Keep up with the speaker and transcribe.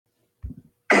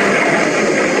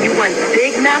Want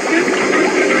big matches?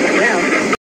 Well,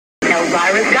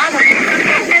 Elvira's got them.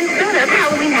 And so does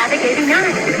Halloween Havoc 89.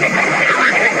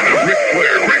 Ric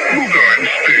Flair, Rick Luger, and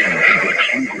Sting. Lex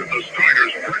Luger, the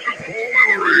Steiners versus Paul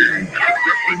Ellery.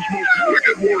 Wrestling's most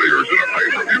wicked warriors in a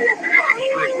pay-per-view of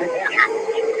monstrous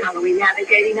proportions. Halloween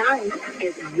Havoc 89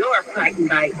 is your frightened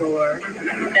by gore.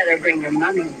 Better bring your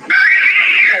money,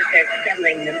 because they're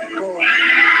settling the score.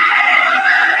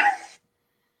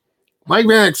 Mike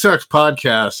Vanek Sucks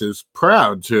Podcast is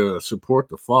proud to support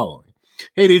the following.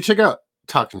 Hey, dude, check out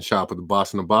Talking Shop with the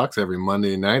Boss in the Box every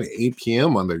Monday night at 8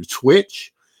 p.m. on their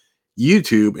Twitch,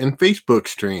 YouTube, and Facebook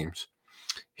streams.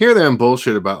 Hear them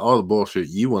bullshit about all the bullshit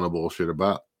you want to bullshit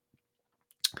about.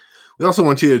 We also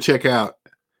want you to check out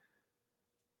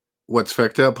What's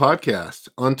Fecked Up Podcast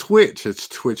on Twitch. It's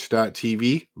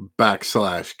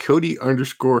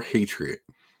twitch.tv/Cody_Hatred.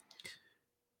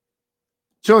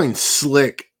 Join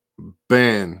Slick,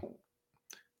 Ben,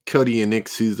 Cody, and Nick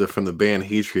Souza from the band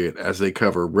Hatred as they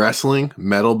cover wrestling,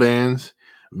 metal bands,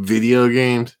 video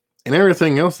games, and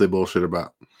everything else they bullshit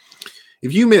about.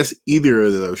 If you miss either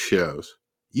of those shows,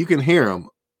 you can hear them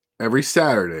every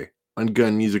Saturday on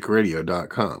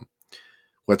gunmusicradio.com.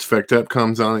 What's Fecked Up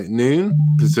comes on at noon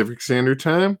Pacific Standard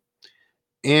Time,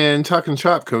 and Talking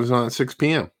Shop comes on at 6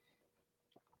 p.m.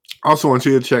 Also want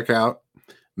you to check out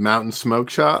Mountain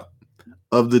Smoke Shop,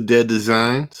 Of the Dead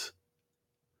Designs,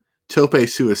 Tope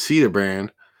Suicida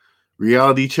Brand,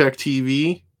 Reality Check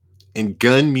TV, and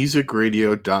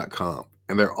gunmusicradio.com.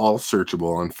 And they're all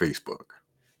searchable on Facebook.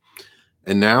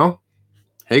 And now,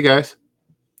 hey guys,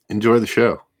 enjoy the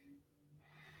show.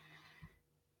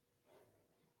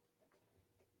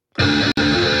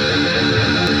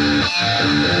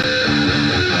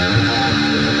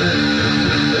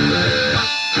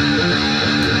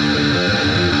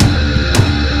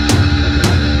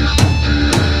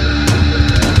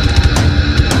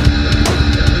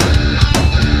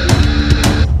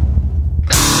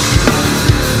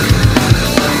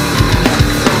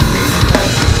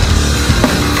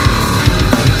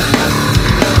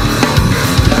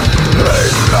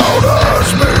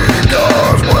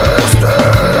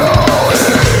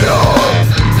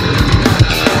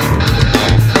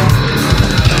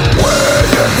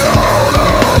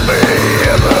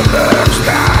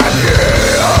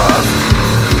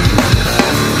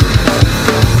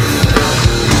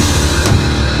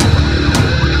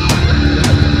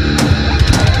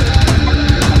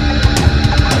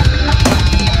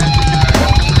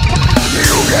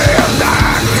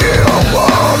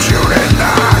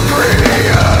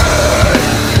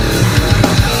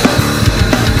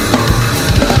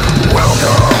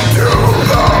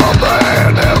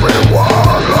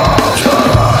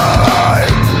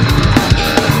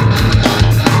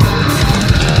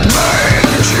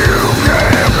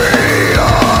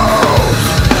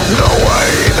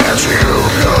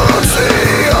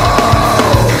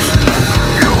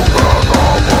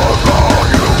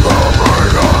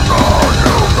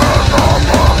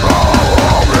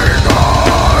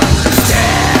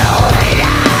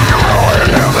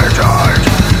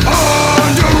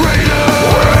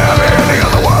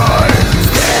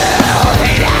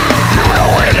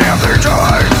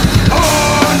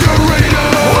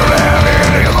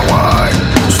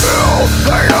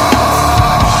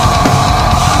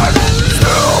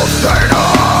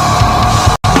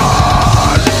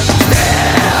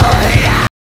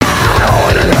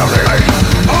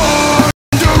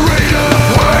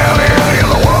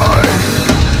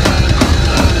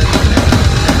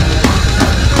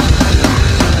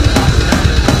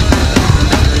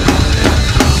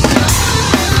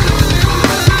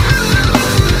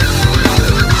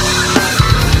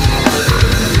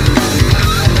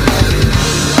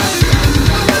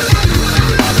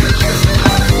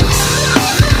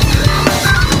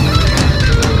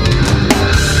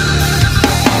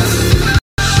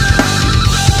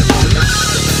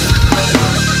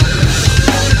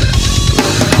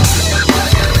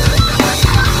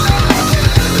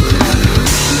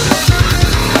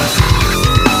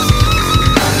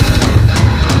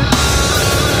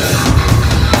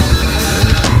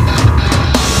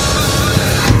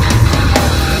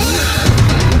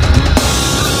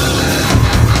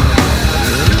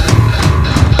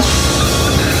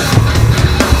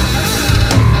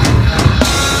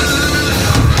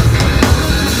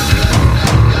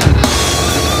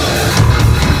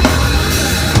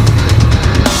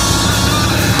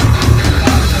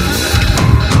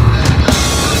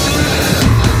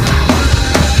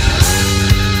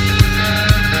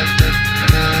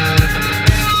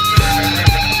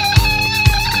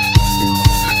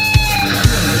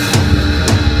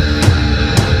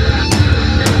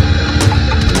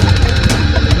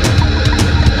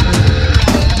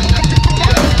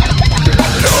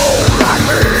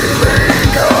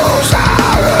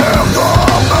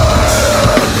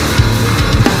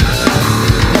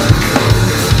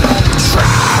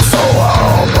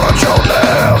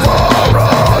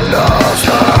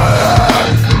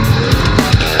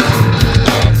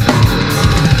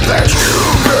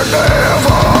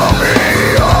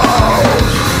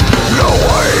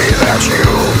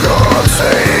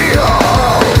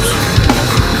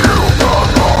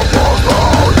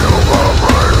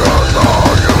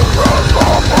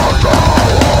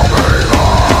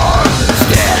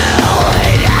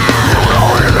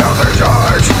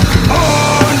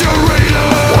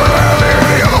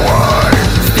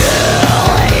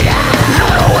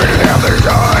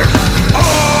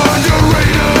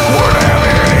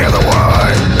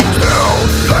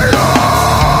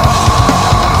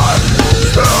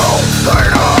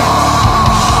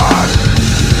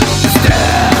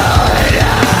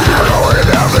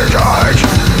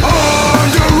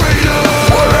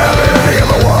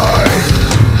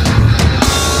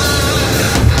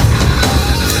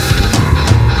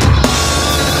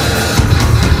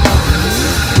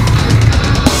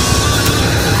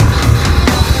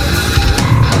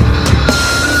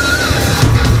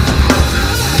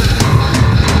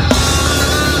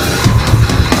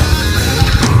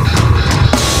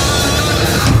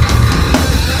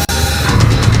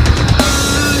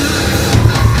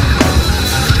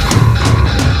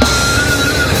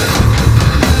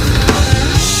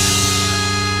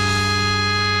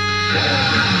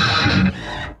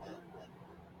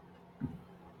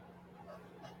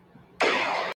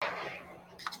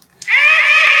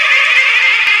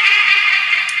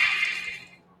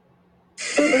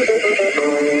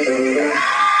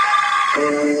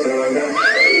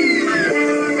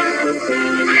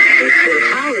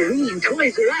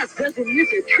 Us doesn't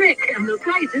miss a trick, and the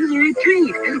prices are a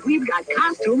treat. We've got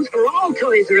costumes for all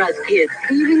Toys R Us kids,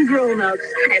 even grown-ups,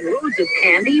 and loads of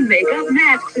candy, makeup,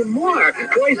 masks, and more.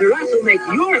 Toys R Us will make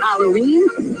your Halloween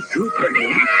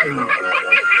supernatural.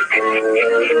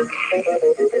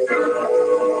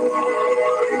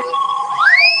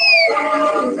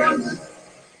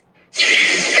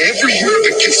 Every year,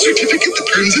 a gift certificate that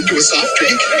turns into a soft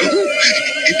drink. Oh,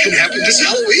 it can happen this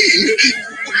Halloween.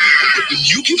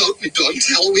 You give out McDonald's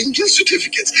Halloween gift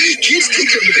certificates. Kids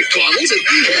take them to McDonald's and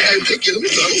they get a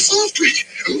McDonald's soft drink.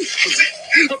 A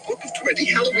book of 20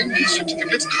 Halloween gift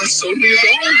certificates costs only $1.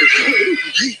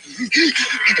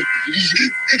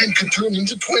 And can turn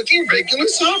into 20 regular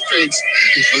soft drinks.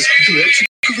 It was the magic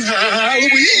of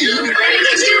Halloween. What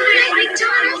did you do at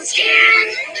McDonald's, Dad?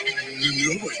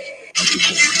 Nobody.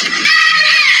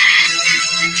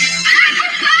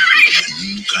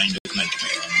 New kind of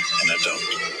nightmare. An adult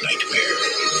nightmare.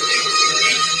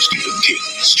 Stephen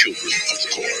King's Children of the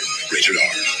Corn. Rated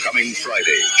R. Coming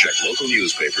Friday. Check local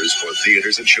newspapers for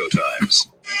theaters and showtimes.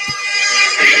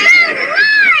 I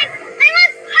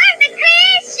was part of the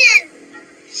creation.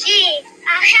 Gee,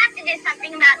 I'll have to do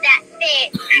something about that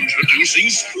fish. Introducing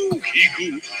Spooky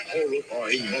Goop.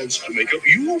 Horrifying monster makeup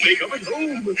you make up at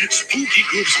home. Spooky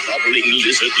Goop's bubbling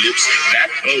lizard lips,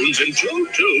 backbones, and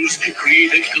toes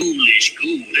create a ghoulish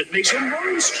goo that makes a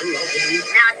monster of you.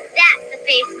 Now that's the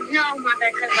face no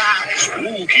mother could love.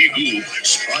 Spooky Goop.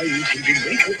 Spine can be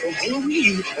makeup for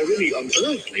Halloween or any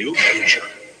unearthly occasion.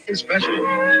 Special,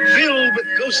 filled with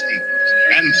ghosties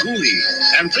and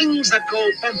ghoulies and things that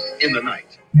go bump in the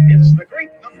night. It's the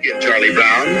Great Pumpkin, Charlie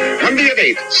Brown, Monday at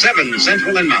 8, 7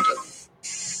 Central and Mountain.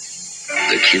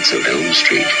 The kids of Elm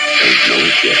Street don't know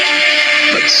it yet,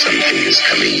 but something is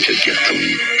coming to get them.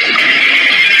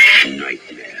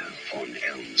 Nightmare on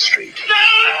Elm Street.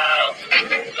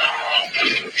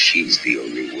 She's the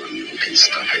only one who can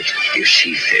stop it. If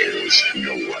she fails,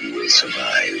 no one will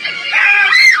survive.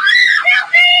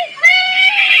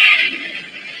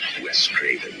 Wes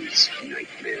Craven's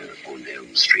Nightmare on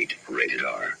Elm Street, rated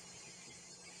R.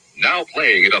 Now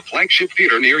playing at a flagship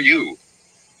theater near you.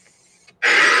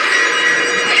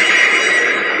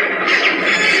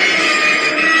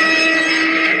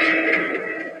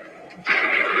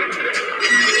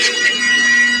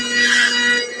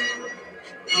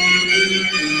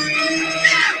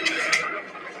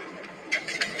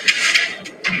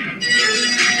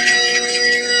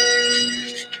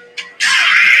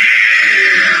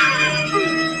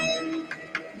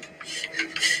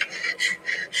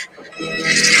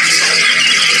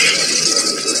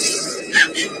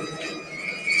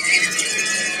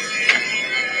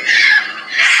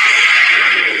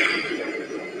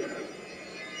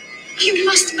 You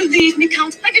must believe me,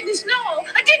 Count. I didn't know.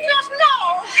 I did not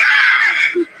know.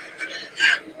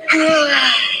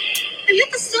 And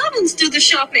let the servants do the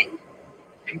shopping.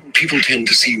 People tend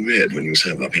to see red when you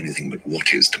serve up anything but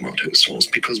What-Is tomato sauce,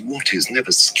 because What-Is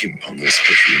never skimp on their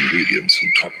special ingredients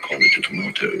and top quality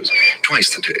tomatoes.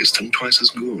 Twice the taste and twice as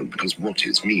good, because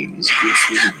What-Is means good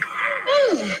food.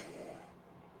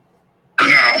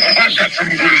 Now, I've got some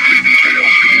really good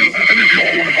details for you. And if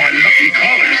you're one of my lucky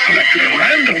callers selected at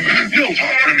random, you'll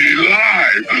talk to me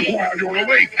live while you're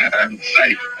awake and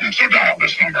safe. So dial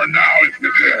this number now if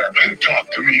you dare. Talk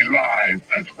to me live.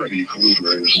 And Freddy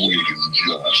Krueger is waiting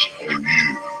just for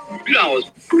you.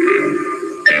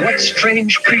 What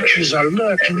strange creatures are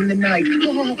lurking in the night?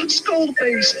 Oh, skull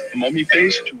face, mummy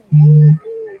face too.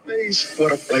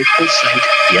 What a frightful sight.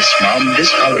 Yes, Mom, this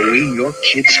Halloween, your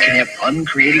kids can have fun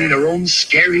creating their own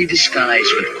scary disguise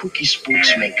with Cookie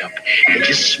Spook's makeup. They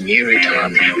just smear it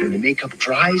on. When the makeup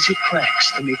dries, it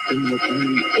cracks to make them look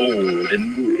really old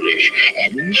and ghoulish.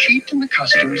 And when the sheet and the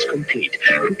costume is complete,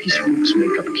 Cookie Spook's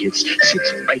makeup kits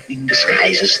 6 frightening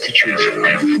disguises to choose from.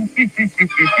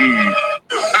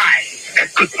 Hi.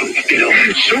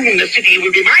 Soon the city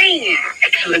will be mine.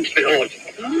 Excellent, my lord.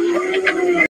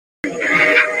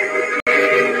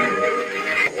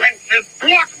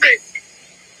 Block me!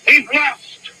 We've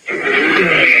lost!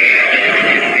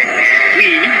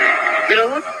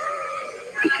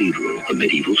 Cathedral, a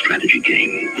medieval strategy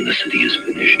game. When the city is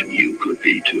finished, you could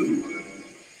be too.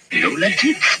 Granola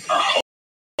dip, a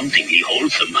hauntingly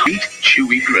wholesome, sweet,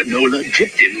 chewy granola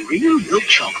dipped in real milk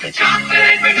chocolate.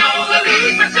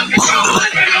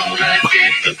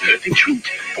 The perfect treat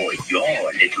for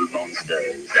your little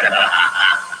monsters.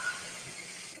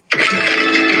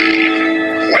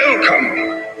 Welcome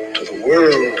to the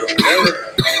world of terror.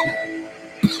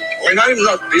 When I'm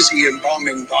not busy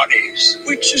embalming bodies,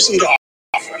 which isn't often,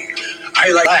 I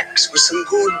like relax with some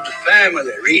good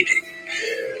family reading.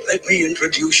 let me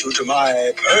introduce you to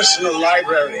my personal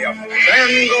library of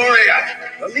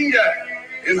Fangoria, the leader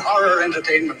in horror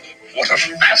entertainment. What a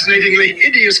fascinatingly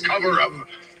hideous cover of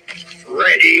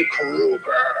Freddy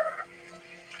Krueger.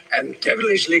 And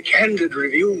devilishly candid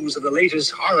reviews of the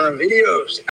latest horror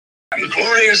videos. And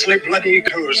gloriously bloody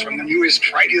tours from the newest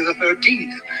Friday the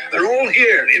 13th. They're all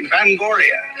here in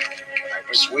Fangoria. I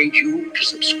persuade you to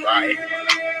subscribe.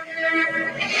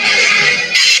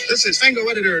 This is Fango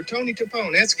editor Tony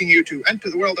Tupone asking you to enter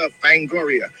the world of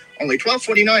Fangoria. Only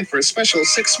 $12.49 for a special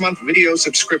 6-month video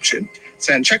subscription.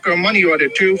 Send check or money order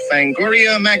to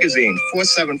Fangoria Magazine,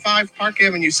 475 Park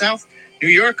Avenue South, New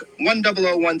York,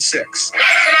 10016.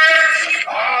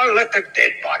 Oh, let the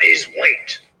dead bodies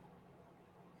wait.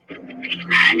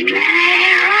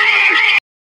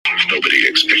 Nobody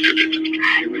expected it.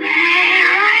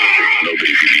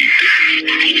 Nobody believed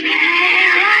it.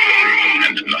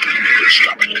 And nothing could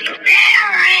stop it.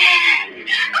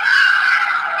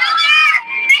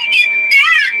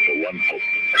 The one hope.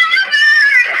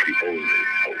 The only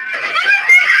hope.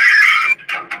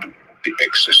 The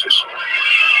Exorcist.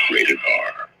 Rated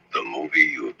R. The movie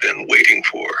you've been waiting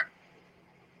for.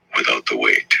 Without the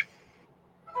wait.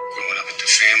 Growing up with the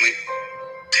family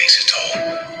takes a toll.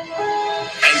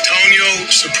 Antonio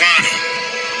Soprano.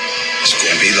 It's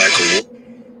gonna be like a war.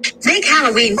 Make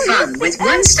Halloween fun with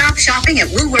one-stop shopping at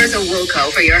Woolworth or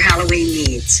Woolco for your Halloween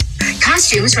needs.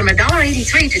 Costumes from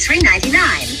 $1.83 to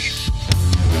 $3.99.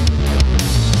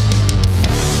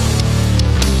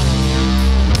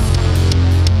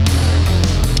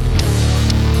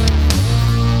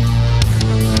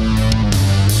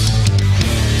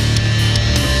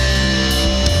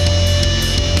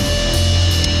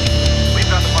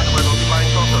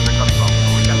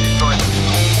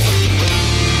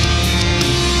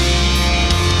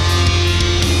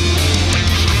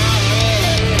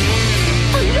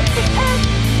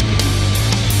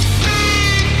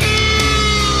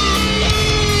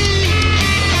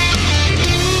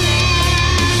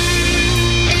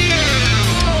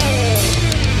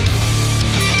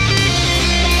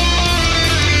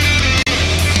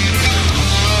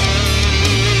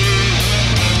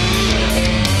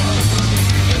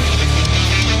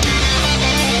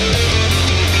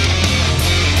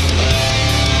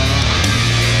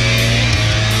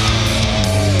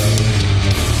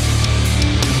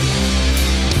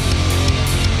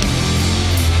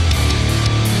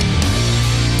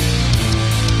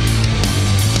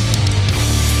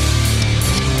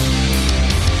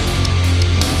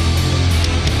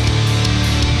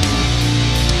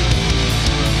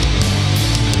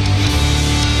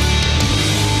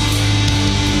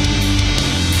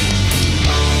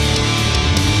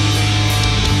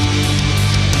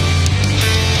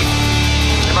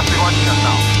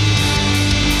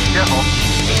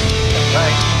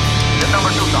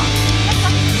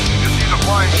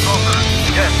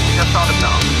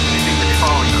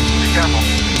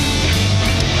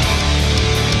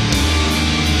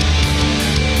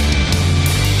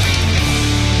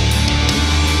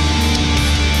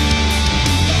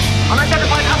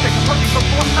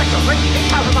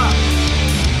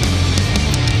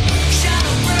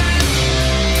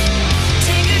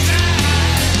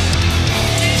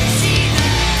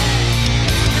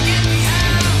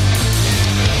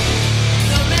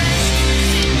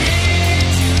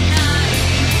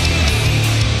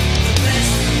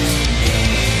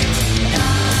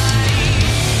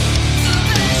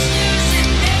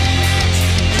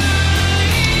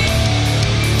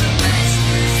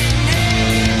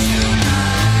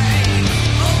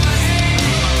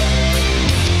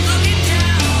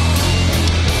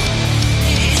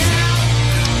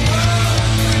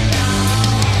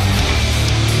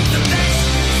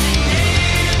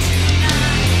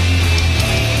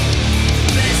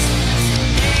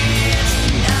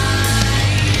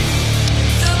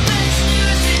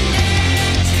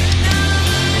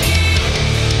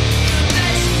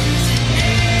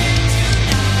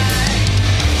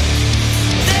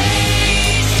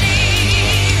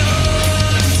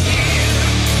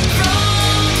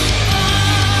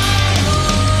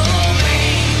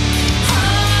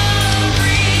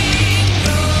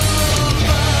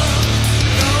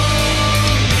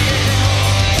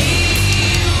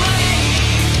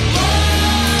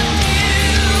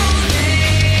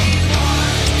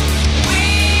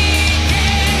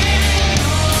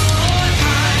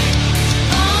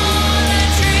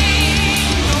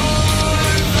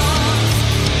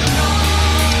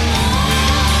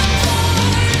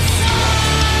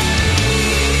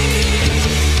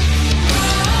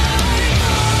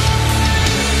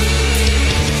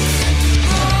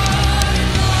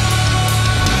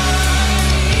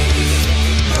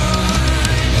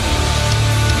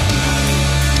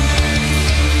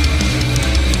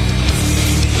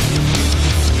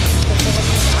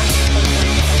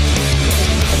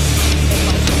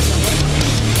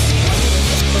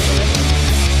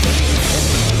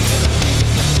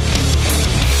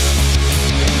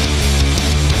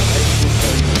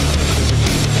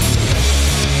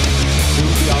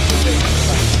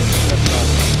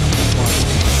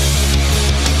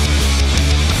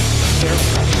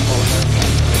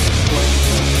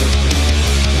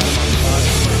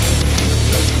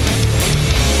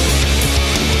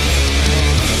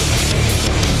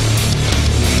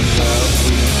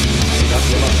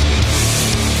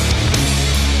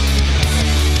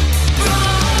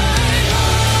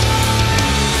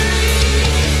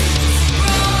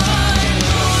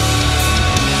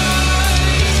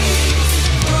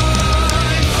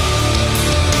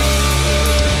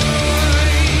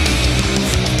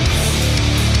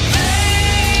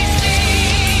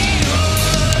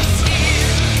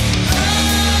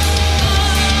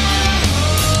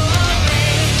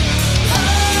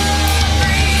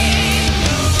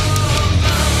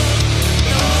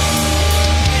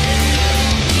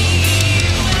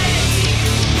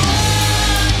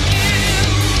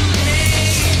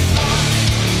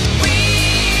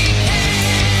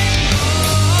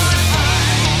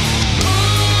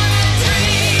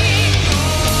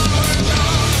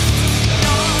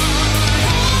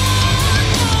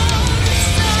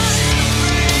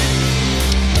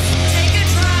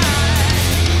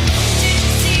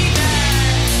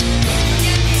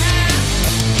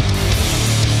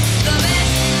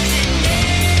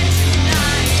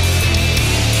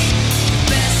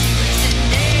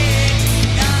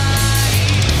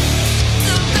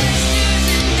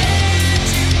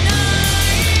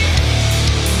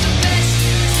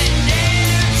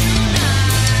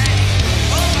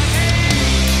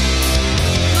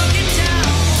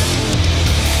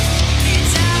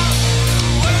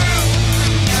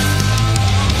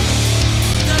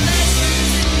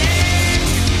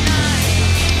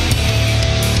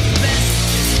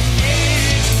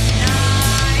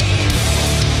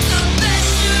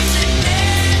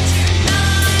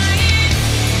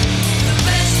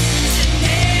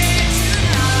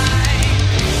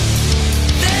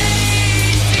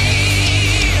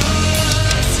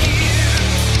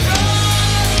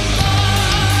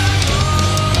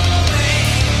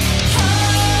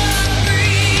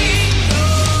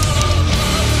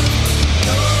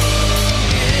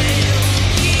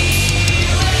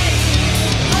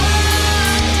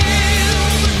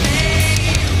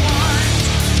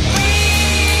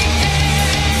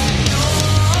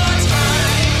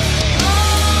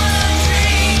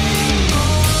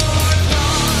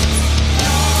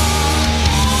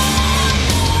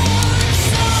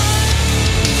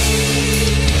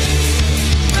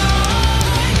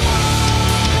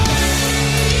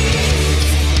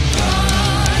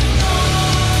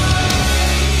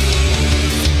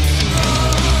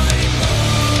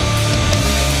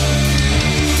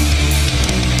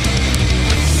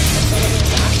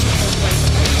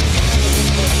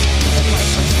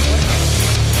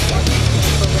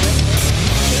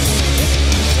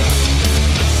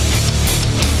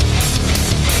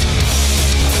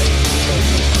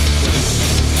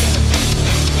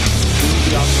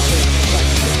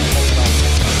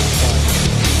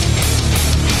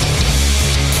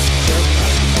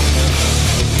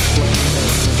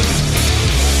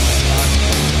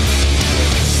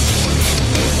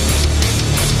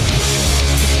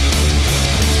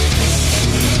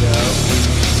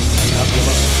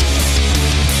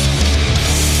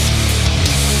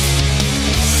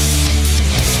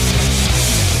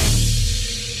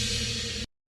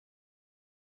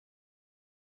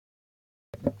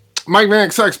 Mike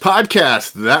Vanek Sucks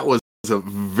podcast. That was a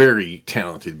very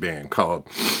talented band called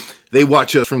They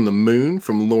Watch Us from the Moon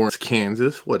from Lawrence,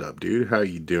 Kansas. What up, dude? How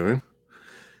you doing?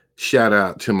 Shout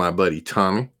out to my buddy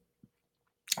Tommy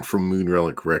from Moon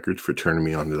Relic Records for turning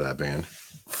me onto that band.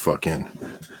 Fucking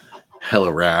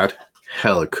hella rad,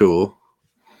 hella cool,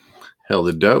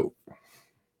 hella dope.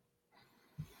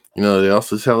 You know what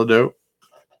else is hella dope?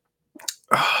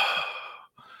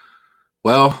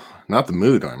 Well, not the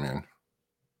mood I'm in.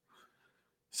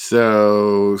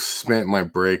 So, spent my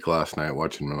break last night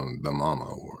watching the Mama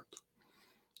Awards.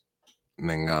 And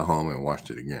then got home and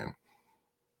watched it again.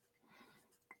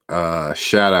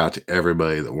 Shout out to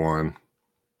everybody that won.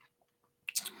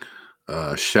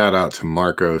 Shout out to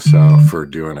Marco for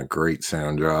doing a great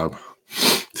sound job.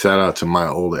 Shout out to my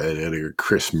old editor,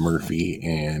 Chris Murphy,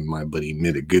 and my buddy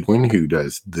Mida Goodwin, who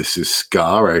does This Is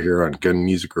Ska right here on Gun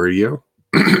Music Radio.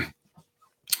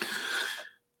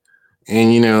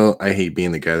 And, you know, I hate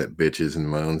being the guy that bitches and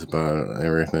moans about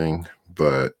everything,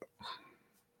 but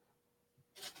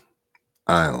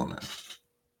I don't know.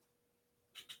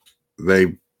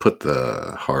 They put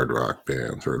the hard rock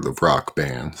bands or the rock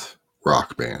bands.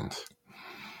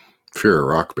 If you're a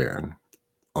rock band,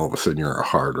 all of a sudden you're a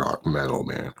hard rock metal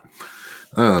band.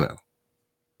 I don't know.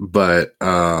 But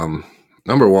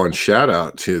number one, shout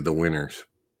out to the winners,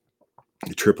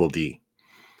 Triple D,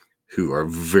 who are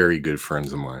very good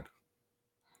friends of mine.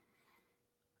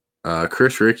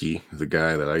 Chris Ricky, the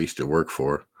guy that I used to work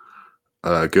for,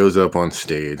 goes up on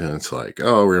stage and it's like,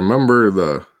 oh,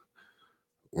 remember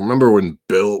when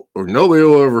Bill, or nobody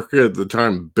will ever forget the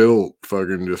time Bill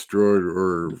fucking destroyed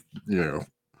or, you know,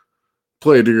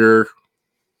 played together.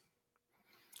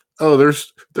 Oh,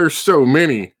 there's so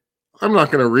many. I'm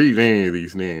not going to read any of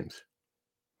these names.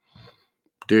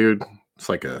 Dude, it's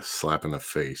like a slap in the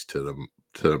face to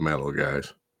the metal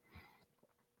guys.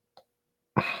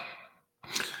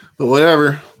 But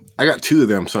whatever. I got 2 of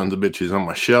them sons of bitches on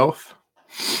my shelf.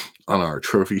 On our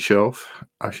trophy shelf,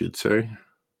 I should say.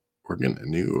 We're getting a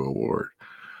new award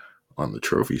on the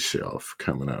trophy shelf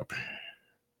coming up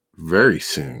very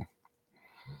soon.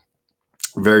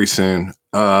 Very soon.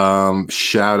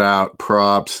 Shout out,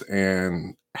 props,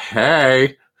 and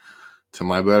hey to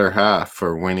my better half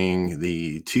for winning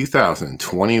the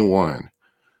 2021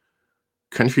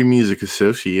 Country Music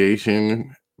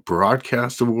Association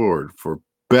Broadcast Award for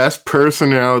Best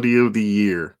Personality of the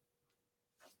Year.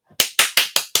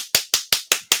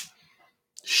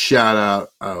 Shout out.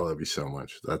 I love you so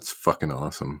much. That's fucking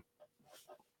awesome.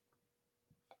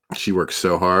 She works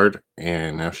so hard,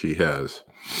 and now she has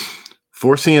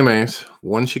 4 CMAs,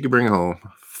 1 she could bring home,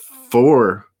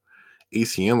 4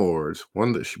 ACM awards,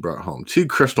 1 that she brought home, 2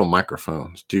 crystal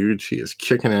microphones. Dude, she is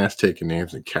kicking ass, taking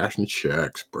names, and cashing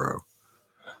checks, bro.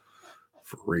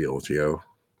 For real, yo.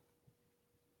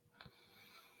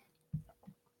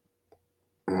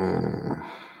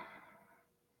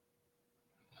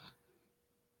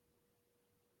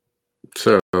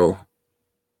 So,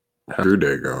 how's your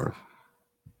day going?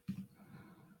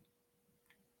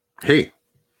 Hey,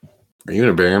 are you in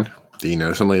a band? Do you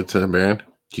know somebody that's in a band?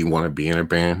 Do you want to be in a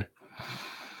band?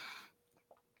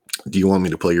 Do you want me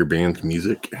to play your band's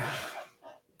music?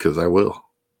 Because I will.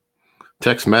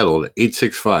 Text metal to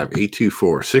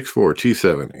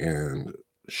 865-824-6427 and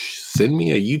send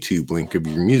me a YouTube link of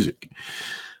your music.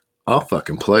 I'll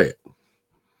fucking play it.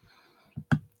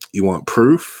 You want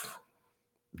proof?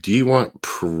 Do you want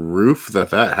proof that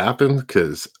happened?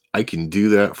 Because I can do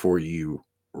that for you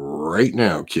right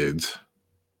now, kids.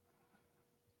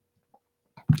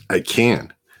 I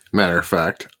can. Matter of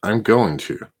fact, I'm going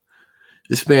to.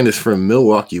 This band is from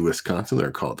Milwaukee, Wisconsin.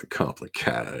 They're called The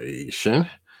Complication.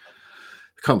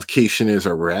 The Complication is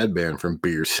a rad band from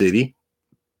Beer City.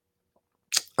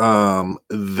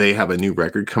 They have a new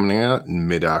record coming out in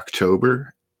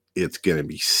mid-October. It's going to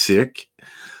be sick.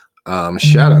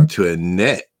 Shout out to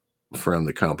Annette from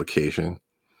The Complication.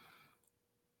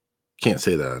 Can't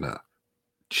say that enough.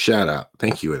 Shout out.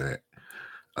 Thank you, Annette.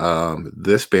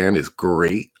 This band is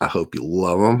great. I hope you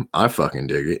love them. I fucking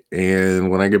dig it. And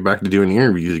when I get back to doing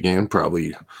interviews again,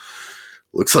 probably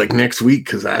looks like next week,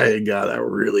 because I got a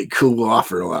really cool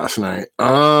offer last night.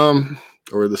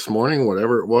 Or this morning,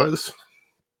 whatever it was.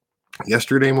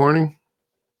 Yesterday morning.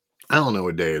 I don't know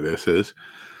what day this is.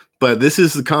 But this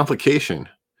is The Complication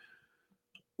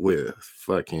with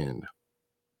fucking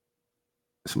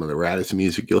some of the raddest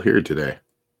music you'll hear today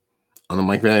on the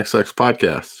Mike Vanek Sucks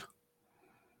podcast.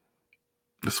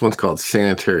 This one's called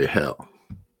Sanitary Hell.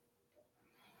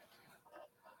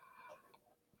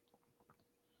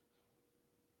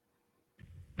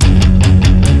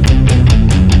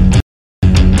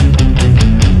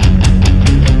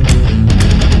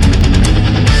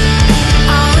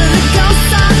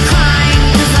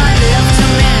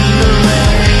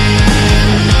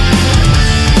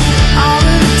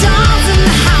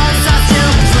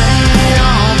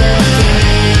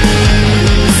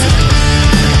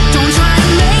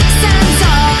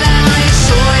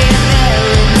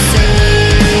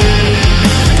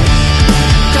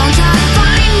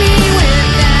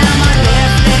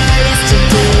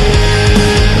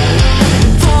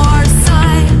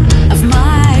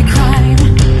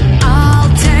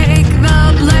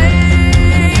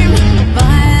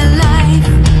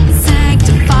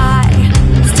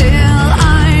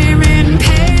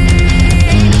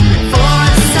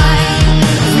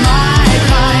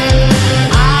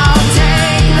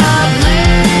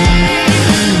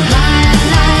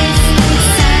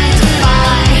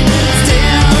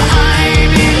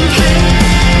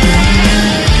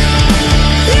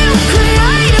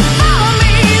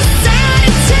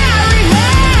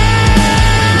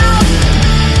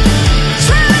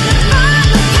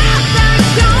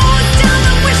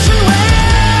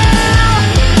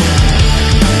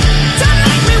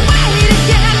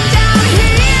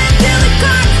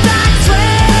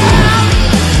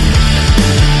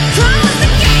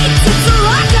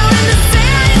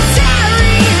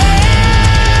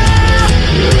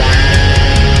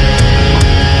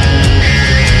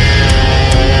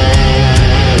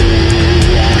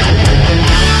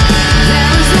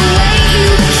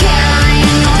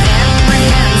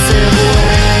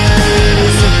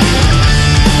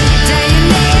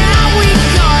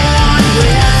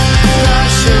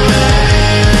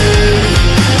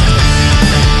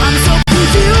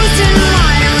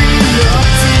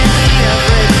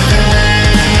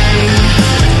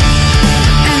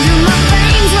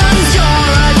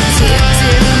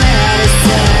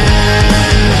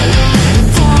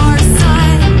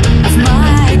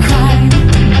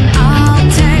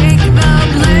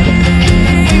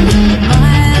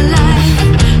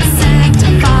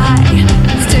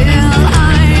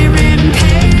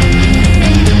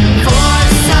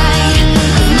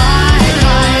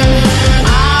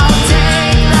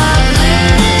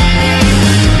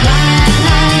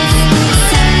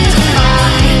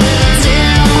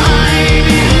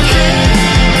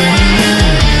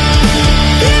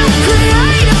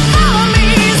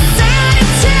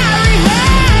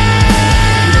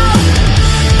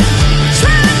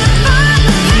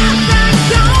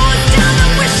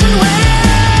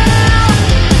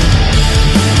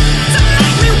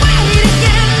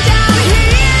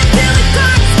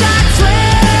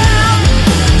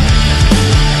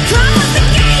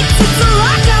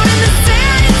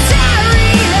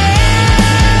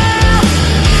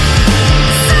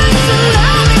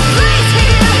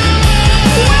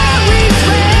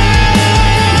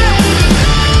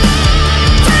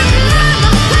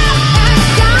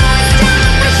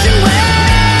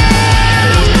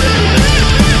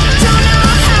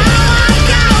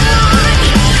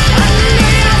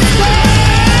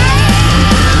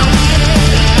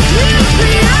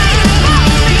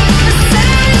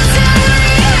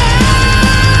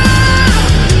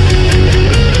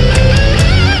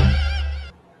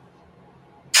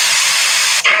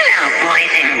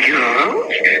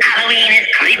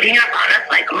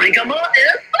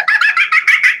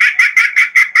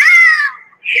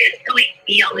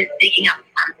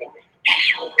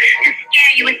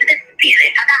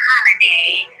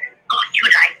 day. What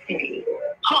should I say?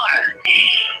 Horror day.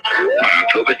 On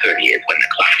October 30th, when the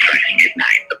clock strikes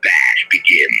midnight, the bash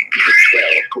begins. The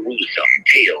 12 gruesome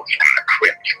tales from the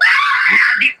crypt. Now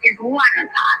this is one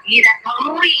party that's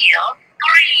a real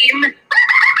scream.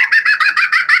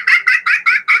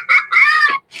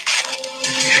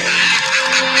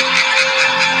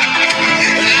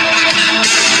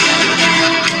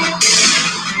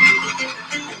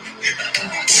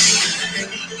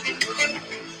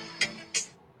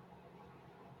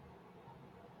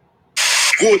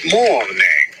 Good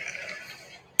morning.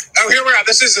 Oh, here we are.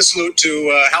 This is a salute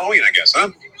to Halloween, I guess, huh?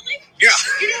 Yeah.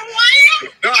 You know who I am?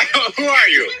 No, who are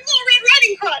you? Little Red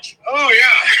Riding Crutch. Oh,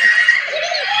 yeah.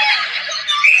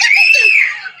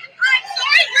 I'm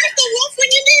sorry, where's the wolf when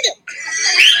you need him?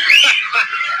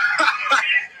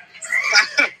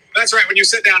 That's right. When you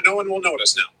sit down, no one will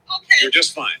notice now. Okay. You're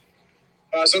just fine.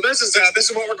 So this is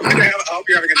what we're going to have. I hope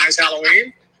you're having a nice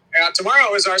Halloween.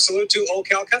 Tomorrow is our salute to Old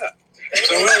Calcutta.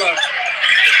 So we'll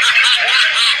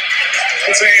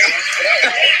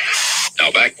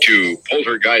Now back to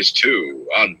Poltergeist 2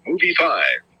 on Movie 5.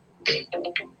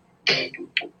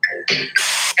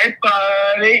 Hey,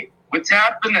 buddy, what's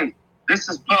happening? This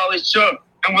is Pauly Shore,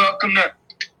 and welcome to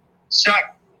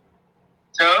Shock.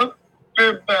 So,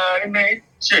 everybody made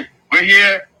sure we're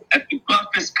here at the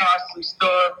Buffus costume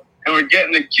store, and we're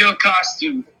getting a kill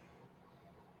costume.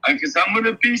 Because I'm going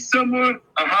to be somewhere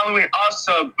on Halloween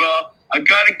also, bro. I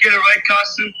got to get a right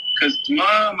costume, because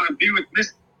tomorrow I'm going to be with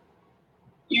Miss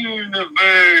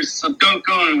Universe, so don't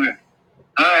go anywhere.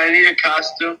 I need a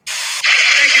costume.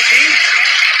 Thank you, Dean.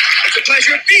 It's a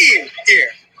pleasure being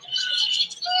here.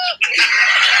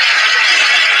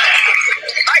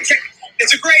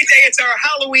 It's a great day. It's our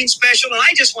Halloween special, and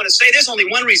I just want to say there's only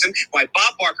one reason why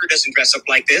Bob Barker doesn't dress up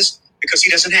like this, because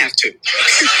he doesn't have to.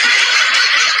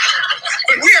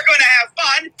 But we are going to have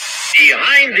fun.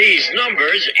 Behind these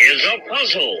numbers is a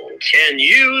puzzle. Can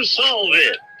you solve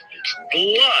it?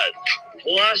 Blood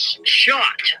plus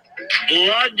shot.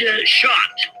 Blood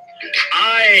shot.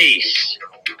 Ice.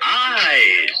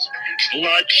 Eyes.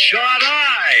 Bloodshot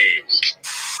eyes.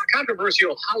 A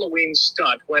controversial Halloween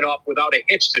stunt went off without a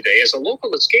hitch today as a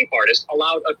local escape artist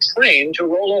allowed a train to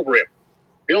roll over him.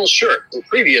 Bill Shirk, who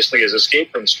previously has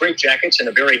escaped from straitjackets in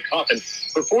a buried coffin,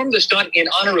 performed the stunt in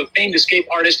honor of famed escape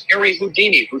artist Harry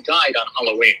Houdini, who died on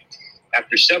Halloween.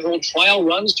 After several trial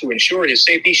runs to ensure his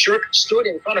safety, Shirk stood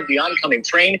in front of the oncoming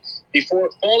train before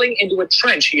falling into a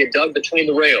trench he had dug between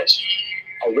the rails.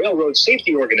 A railroad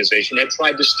safety organization had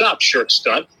tried to stop Shirk's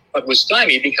stunt, but was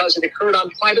stymied because it occurred on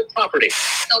private property.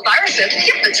 So viruses,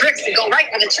 get the tricks to go right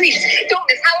for the treats. Don't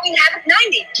miss Halloween Havoc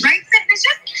 90. Right, Sid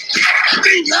Bishop?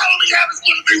 Think Halloween Havoc's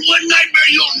going to be one nightmare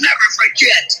you'll never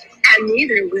forget. And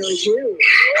neither will you.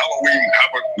 Halloween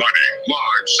Havoc 90,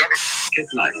 live 7.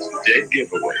 Tonight's dead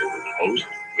giveaway with host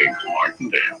Big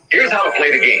Martindale. Here's how to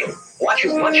play the game. Watch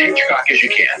as much Hitchcock as you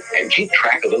can and keep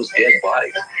track of those dead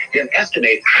bodies. Then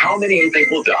estimate how many you think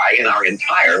will die in our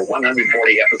entire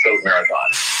 140-episode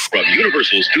marathon. From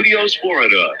Universal Studios,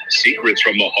 Florida, Secrets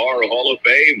from the Horror Hall of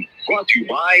Fame, brought to you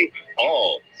by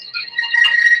All.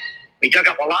 We dug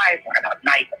up alive one about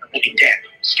Night of the Living Dead.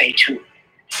 Stay tuned.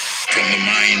 From the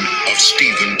mind of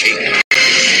Stephen King.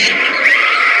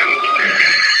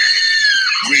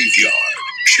 Graveyard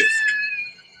Shift.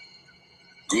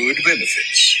 Good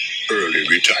benefits. Early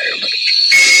retirement.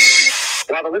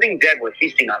 While the living dead were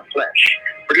feasting on flesh,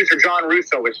 producer John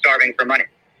Russo was starving for money.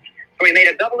 So he made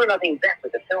a double or nothing bet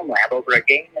with the film lab over a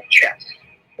game of chess.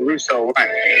 Russo won.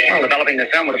 Well, developing the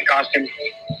film would have cost him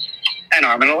an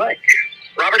arm and a leg.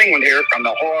 Robert England here from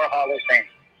the Horror Hall of Fame.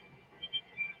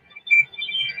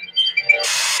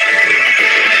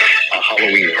 A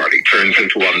Halloween party turns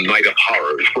into a night of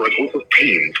horrors for a group of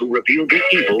teens who reveal the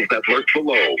evils that lurk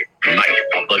below. Night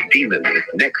of the Demons,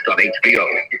 next on HBO.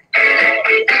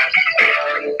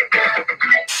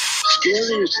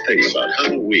 Scariest thing about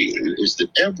Halloween is that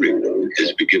everyone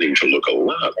is beginning to look a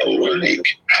lot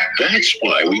alike. That's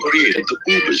why we created the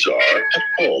Boo Bazaar at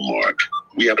Hallmark.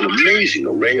 We have an amazing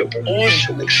array of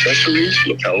awesome accessories,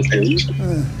 lapel pins.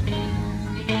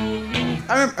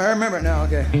 I remember it now,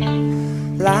 okay.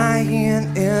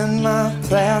 Lying in my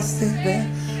plastic bed,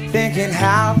 thinking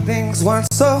how things weren't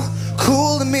so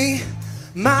cool to me.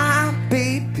 My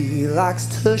baby likes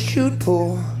to shoot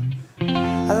pool.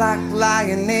 I like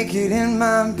lying naked in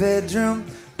my bedroom,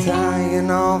 tying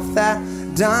off that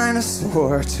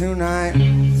dinosaur tonight.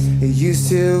 It used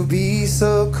to be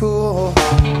so cool.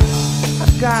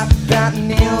 I've got that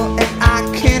needle and I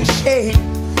can't shake,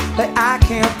 but I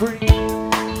can't breathe.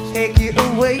 Take it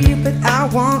away, but I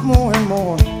want more and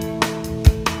more.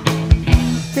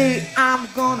 Say I'm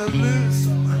gonna lose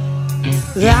some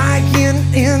lying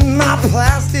in my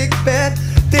plastic bed,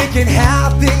 thinking how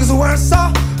things weren't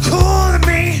so cool to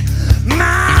me.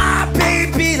 My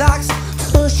baby likes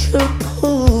push and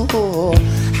pull.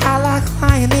 I like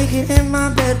lying naked in my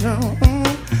bedroom,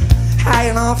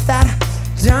 hanging off that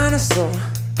dinosaur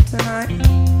tonight.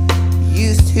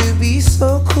 Used to be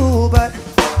so cool, but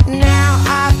now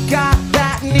I've got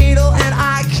that needle and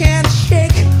I can't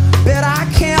shake, but I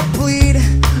can't bleed.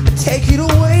 Take it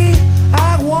away,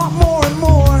 I want more and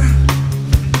more.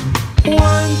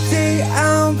 One day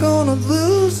I'm gonna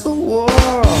lose the war.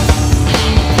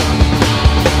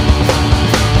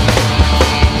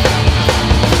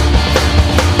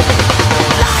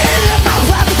 Lying in my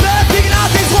plastic bed, thinking how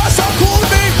things were so cool to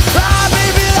me. Ah,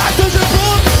 baby, like such a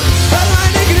fool. I'm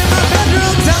lying naked in my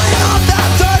bedroom, dying off that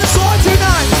dinosaur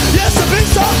tonight. Yes, I've been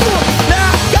so cool. Now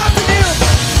I got the needle,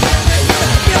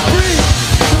 I can't breathe.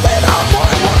 Wait out more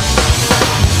and more.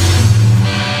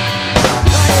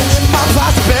 Lying in my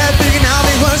plastic bed, thinking how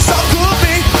things were so cool to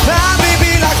me. Ah,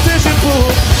 baby, like such a fool.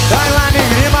 I'm lying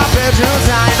naked in my bedroom,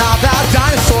 dying off that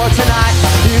dinosaur tonight.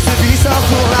 Used to be so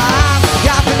cool. I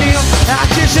got the needle, I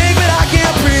can shake but I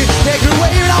can't breathe. Take it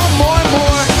away, I want more and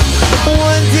more.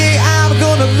 One day I'm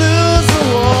gonna lose the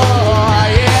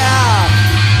war, yeah.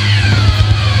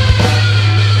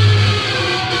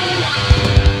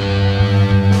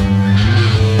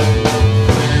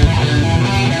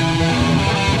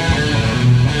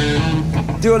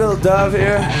 Do a little dove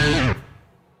here.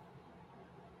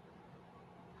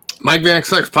 Mike Vanek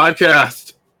Sucks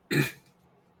podcast.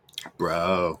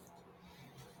 Bro.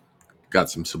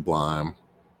 Got some Sublime.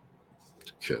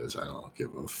 Because I don't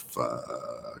give a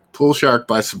fuck. Pool Shark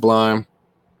by Sublime.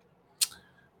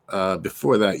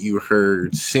 Before that, you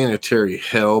heard Sanitary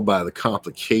Hell by The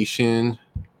Complication.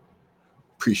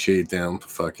 Appreciate them for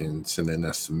fucking sending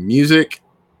us some music.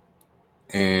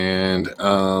 And,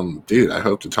 dude, I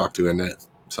hope to talk to Annette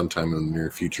sometime in the near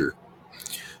future.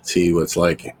 See what's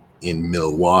like in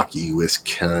Milwaukee,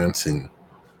 Wisconsin.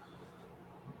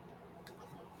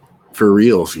 For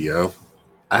reals, yo.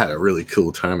 I had a really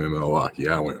cool time in Milwaukee.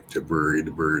 I went to brewery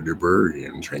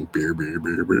and drank beer.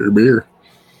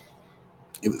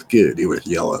 It was good. It was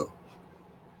yellow.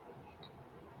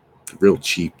 Real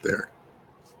cheap there.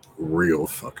 Real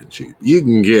fucking cheap. You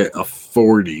can get a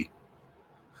 40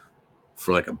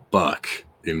 for like $1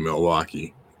 in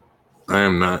Milwaukee. I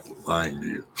am not lying to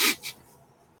you.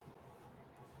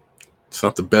 It's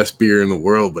not the best beer in the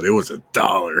world, but it was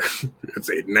 $1. It's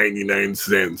 99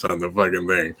 cents on the fucking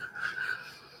thing.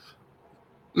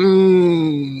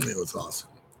 It was awesome.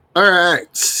 All right,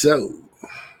 so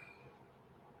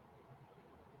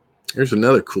here's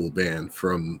another cool band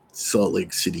from Salt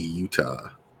Lake City, Utah.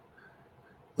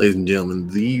 Ladies and gentlemen,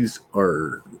 these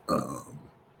are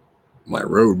my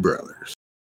Road Brothers.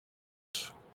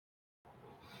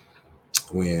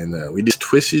 When we did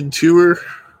Twisted Tour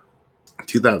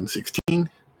 2016,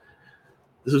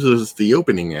 this was the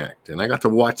opening act, and I got to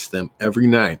watch them every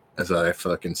night as I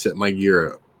fucking set my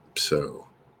gear up. So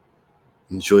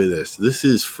enjoy this. This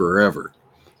is Forever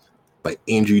by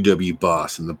Andrew W.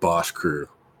 Boss and the Boss Crew.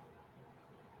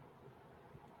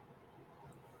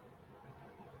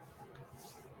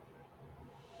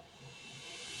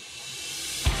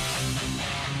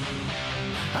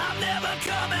 I've never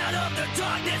come out of the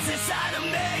darkness inside of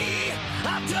me.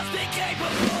 I've just been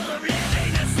capable of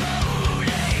living it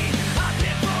slowly. I've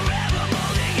been forever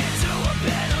molding into a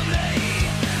better me.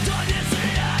 Darkness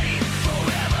and light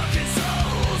forever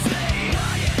consoles me.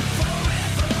 I am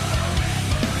forever.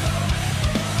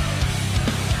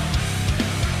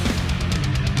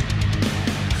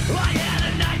 I had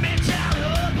a nightmare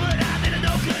childhood, but I didn't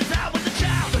know 'cause I was a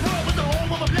child. The world was the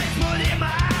home of a place put in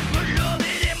my eyes, put love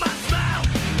in my smile.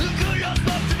 The good Lord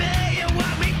spoke to me and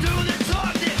walked me through the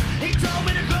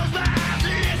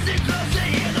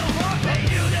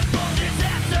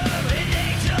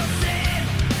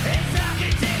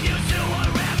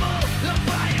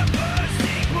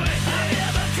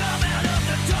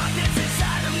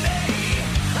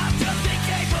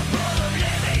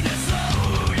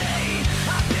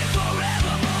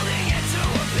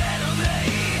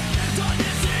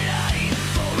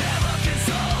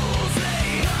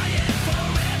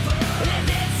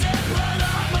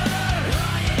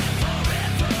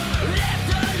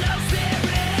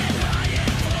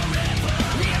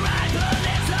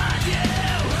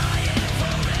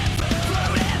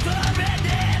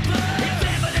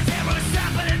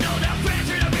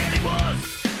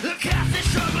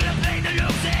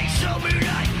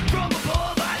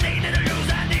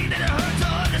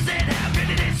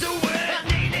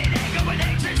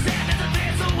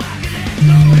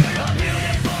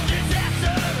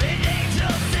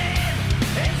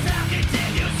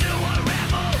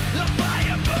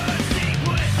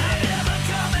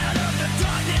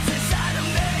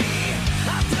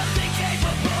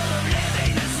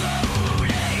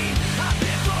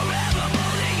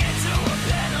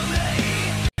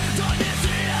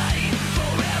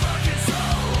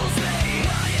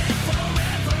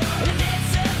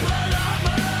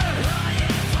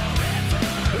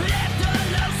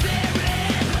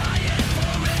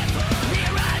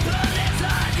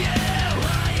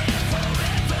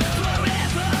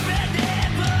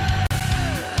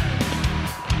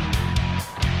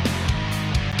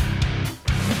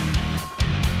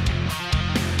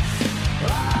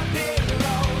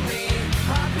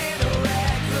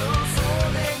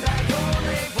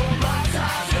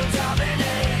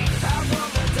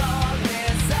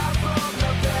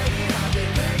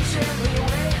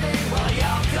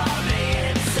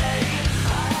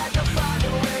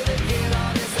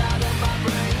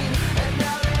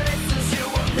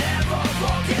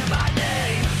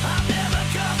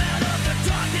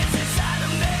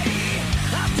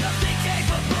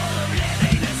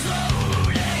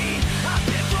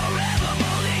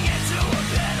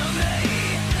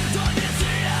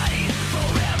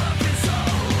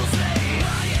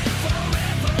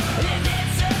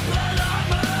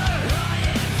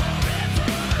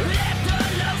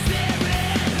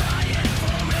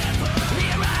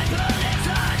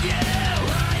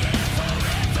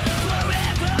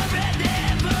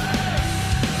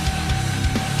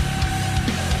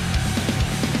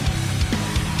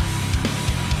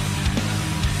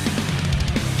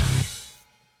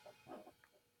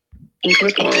and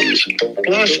clip-ons,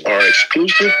 plus our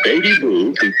exclusive Baby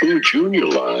Boo and Boo Junior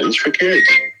lines for kids.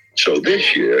 So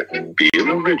this year, be an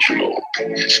original.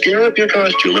 Scare up your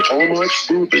costume at Hallmark's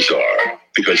Boo Bazaar,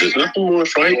 because there's nothing more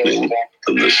frightening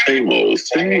than the same old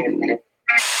thing.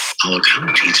 Our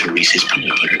count eats a Reese's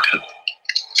peanut butter cup.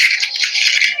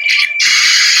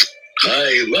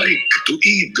 I like to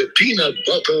eat the peanut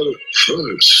butter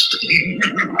first.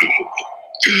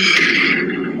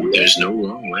 There's no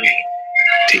wrong way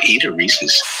to eat a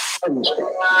Reese's.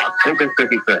 October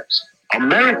 31st,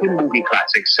 American Movie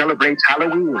Classics celebrates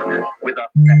Halloween with a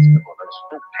festival of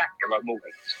spectacular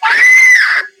movies.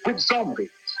 With zombies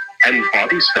and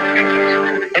body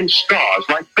snatchers and stars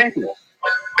like Betty,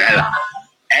 Bella,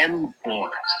 and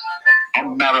Boris. A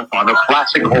marathon of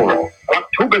classic horror.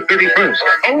 October 31st,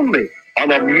 only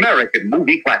on American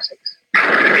Movie Classics.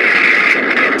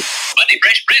 Monday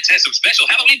Fresh Prince has some special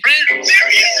Halloween friends. There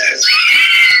he is!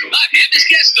 Live him as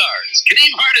guest stars.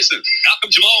 Kadeem Hardison,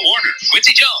 Malcolm Jamal Warner,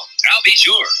 Quincy Jones, Al B.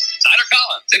 Shore, Tyler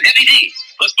Collins, and Heavy D.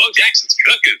 Plus Bo Jackson's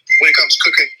cooking. When it comes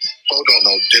cooking, Bo don't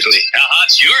know diddly. How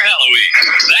hot's your Halloween?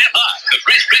 That hot. The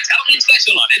Fresh Prince Halloween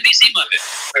special on NBC Monday.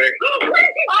 Hey.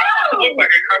 Oh, Look like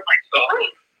I cut myself.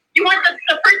 you want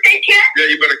the first aid kit?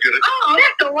 Yeah, you better get it. Oh,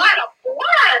 that's a lot of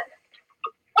blood.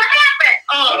 What happened?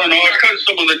 Oh, I don't know. I cut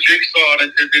some of the jigsaw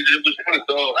and it was kind of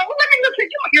dull. Oh, let me look at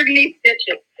your knee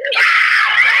stitches.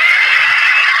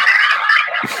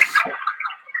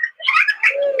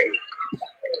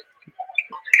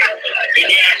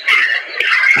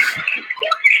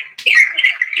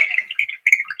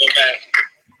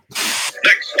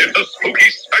 Next is the spooky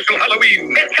special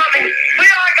Halloween. It's coming. We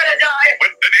are gonna die.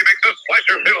 When Diddy makes a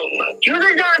slasher film. To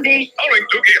the zombies. Starring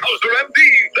Doogie Howser, MD.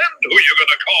 Then who you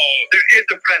gonna call? There is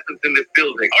a presence in this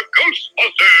building. A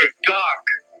Ghostbuster. It's dark.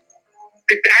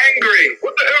 It's angry.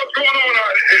 What the hell's going on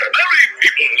out here? Merry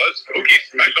people, a spooky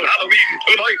special Halloween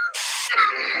tonight.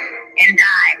 And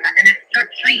I'm gonna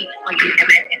treat for you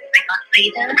domestic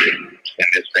trick-or-treaters. And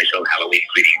this special Halloween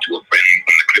greeting to a friend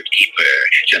from the Crypt Keeper.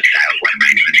 Just dial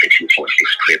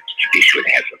 1-900-246 Crypt. Be sure to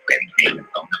have your friend's name and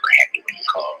phone number handy when you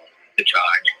call. The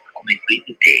charge, only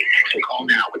 $3.50. So call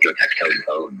now with your touch-tone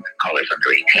phone. Callers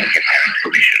under 18 get parents'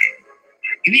 permission.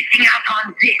 Missing out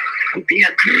on this would be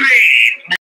a great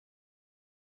mistake.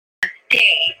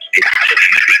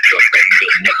 Your friend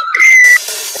will never forget.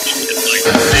 Give me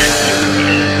everything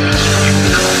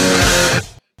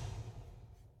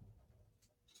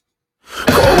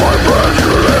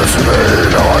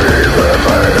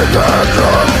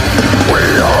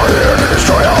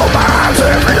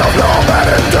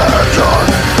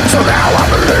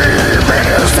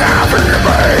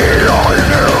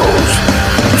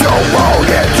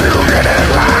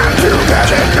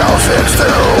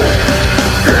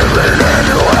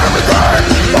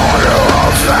on your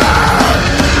own side.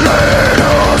 Let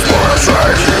us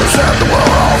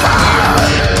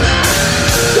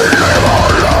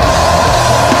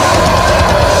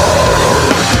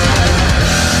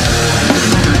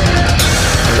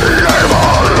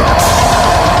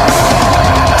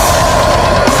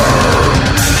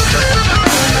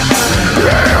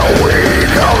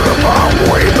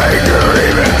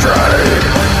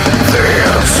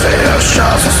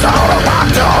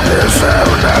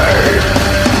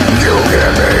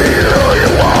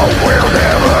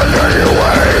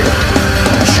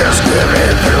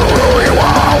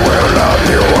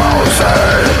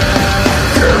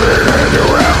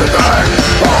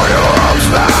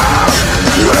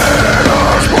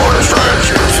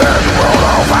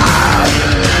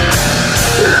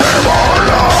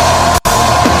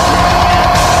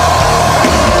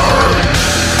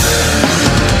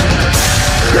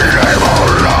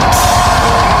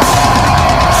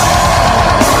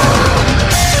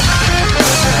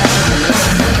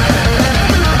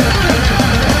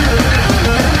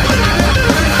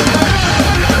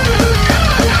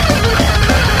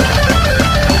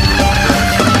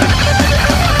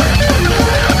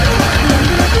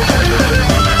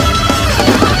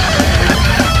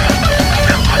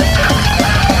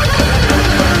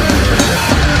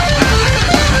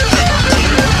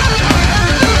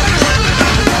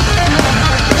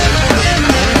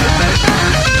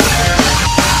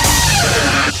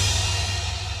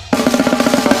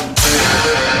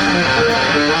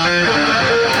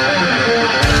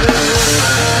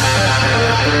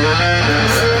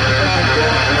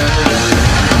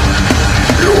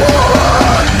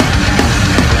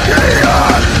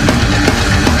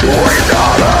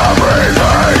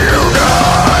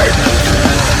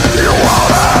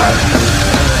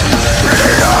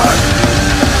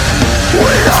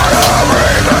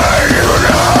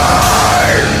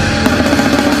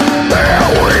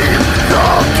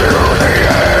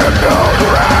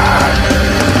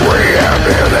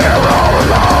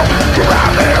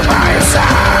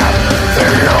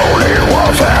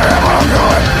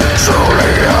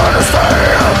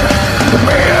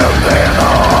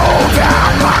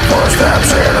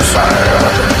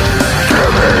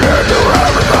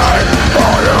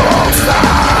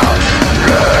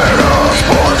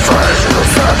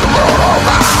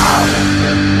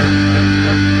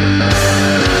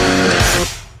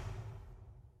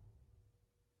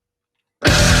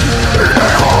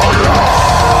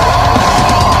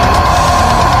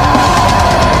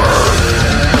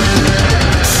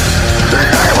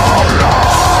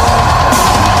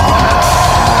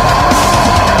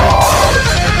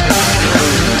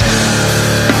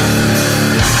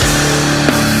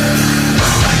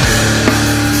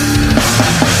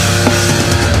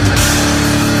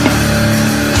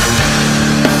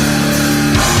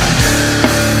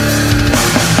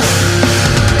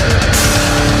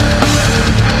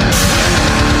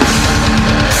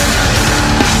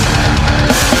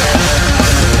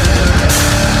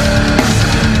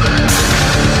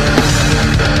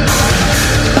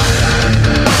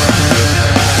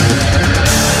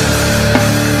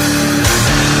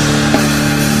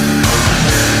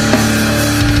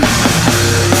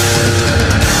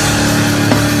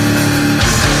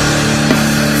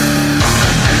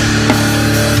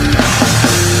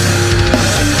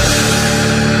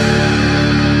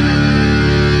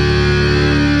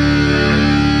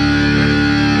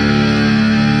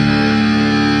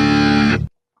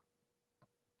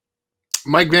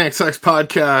Mike Vanek Sucks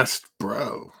Podcast,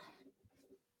 bro.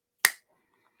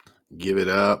 Give it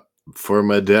up for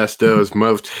Modesto's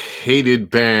most hated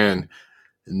band,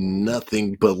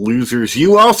 Nothing But Losers.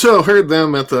 You also heard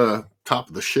them at the top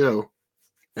of the show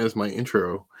as my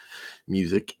intro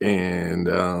music, and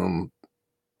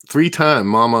 3-time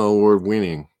Mama Award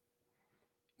winning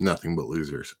Nothing But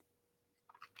Losers.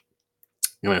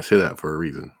 And I say that for a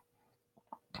reason.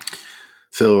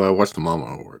 So I watched the Mama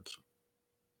Awards,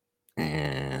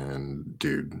 and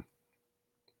dude,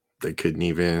 they couldn't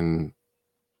even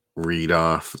read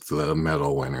off the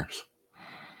medal winners.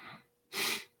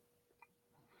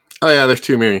 Oh yeah, there's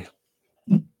too many.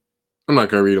 I'm not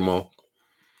gonna read them all.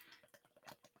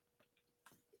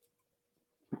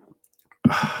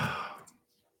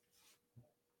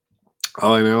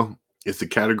 All I know is the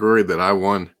category that I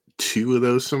won 2 of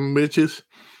those some bitches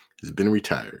has been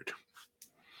retired.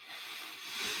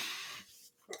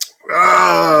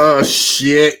 Oh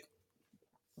shit.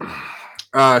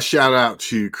 Shout out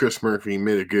to Chris Murphy,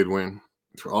 Mida Goodwin,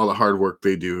 for all the hard work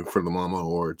they do for the Mama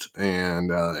Awards,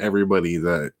 and everybody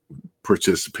that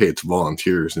participates,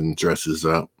 volunteers, and dresses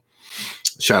up.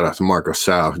 Shout out to Marco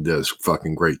Sal, who does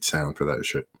fucking great sound for that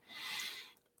shit.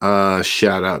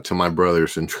 Shout out to my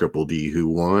brothers in Triple D who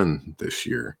won this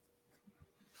year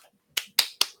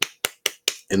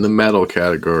in the metal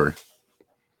category,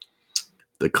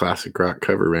 the classic rock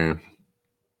cover band.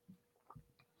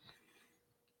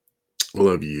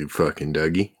 Love you, fucking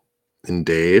Dougie and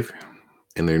Dave,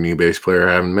 and their new bass player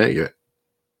I haven't met yet,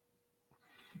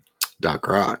 Doc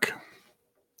Rock.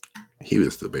 He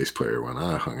was the bass player when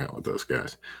I hung out with those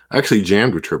guys. I actually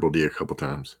jammed with Triple D a couple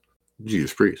times.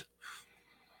 Jesus Priest.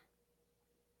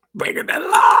 Breaking the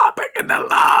law, breaking the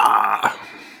law.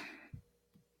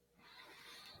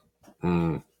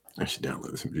 I should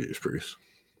download some Jesus Priest.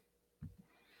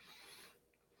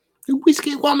 The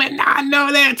whiskey woman, I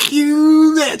know that's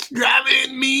you. That's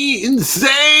driving me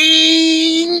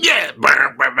insane. Yeah.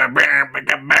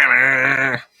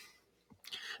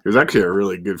 There's actually a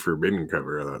really good Forbidden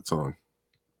cover of that song.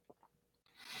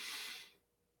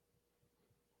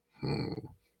 And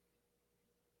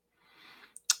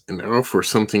now for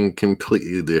something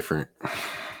completely different.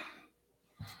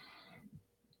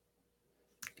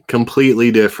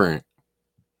 Completely different.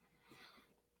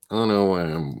 I don't know why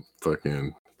I'm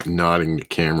fucking nodding to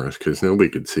cameras, because nobody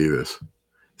could see this.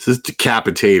 This is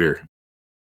Decapitator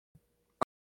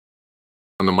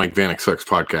on the Mike Vanek Sucks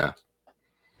Podcast.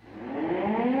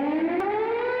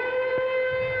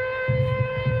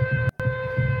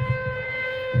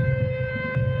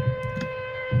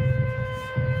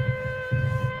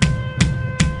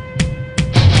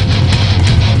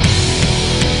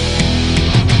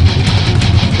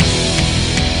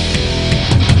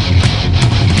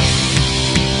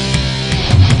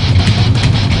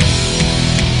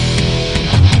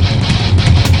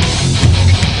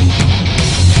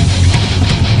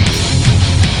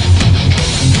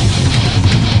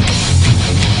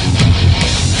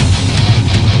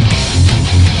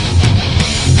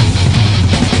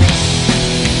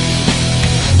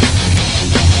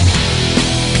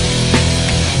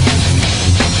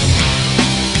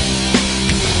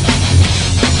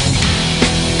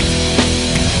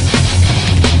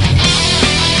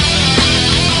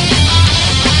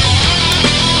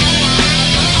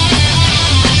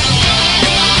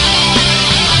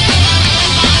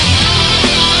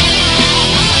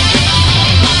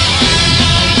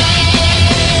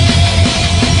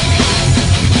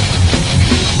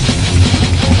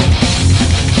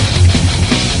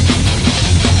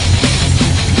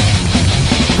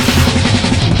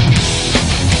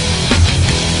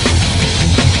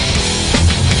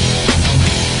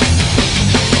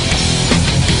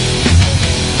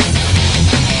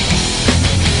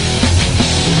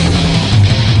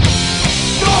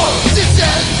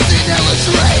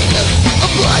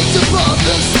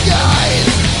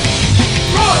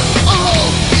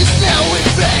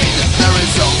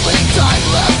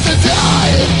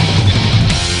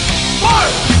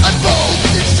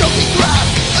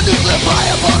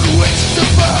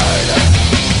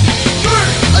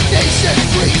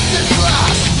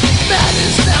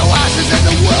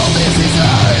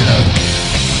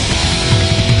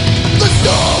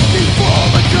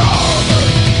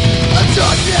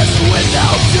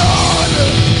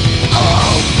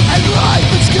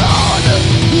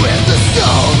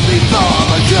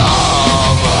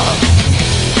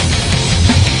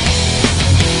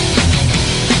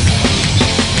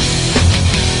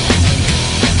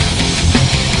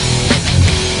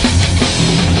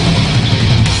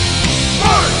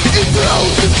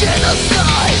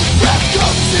 Genocide, wrath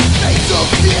comes in face of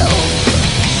guilt.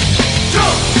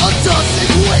 Untossing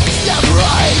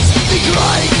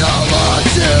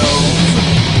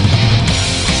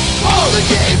The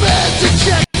game ends in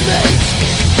checkmate,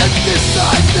 and this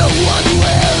time no one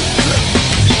wins.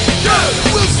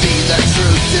 We'll see the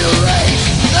truth too late,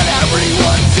 that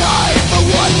everyone died for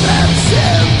one man's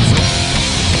sins.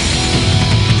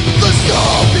 The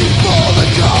storm before the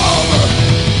calm,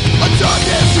 a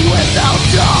darkness without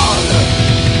dawn.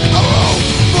 Our hope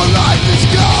for life is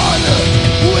gone,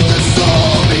 with the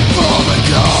storm before the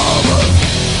calm.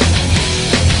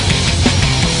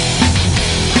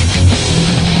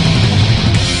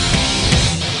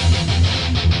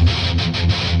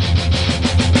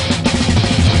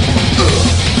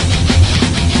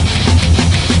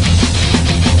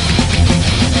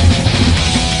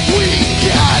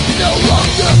 No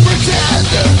longer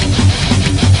pretend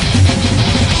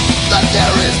that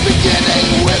there is beginning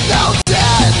without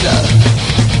end.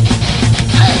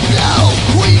 And now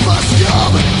we must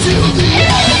come to the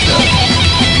end.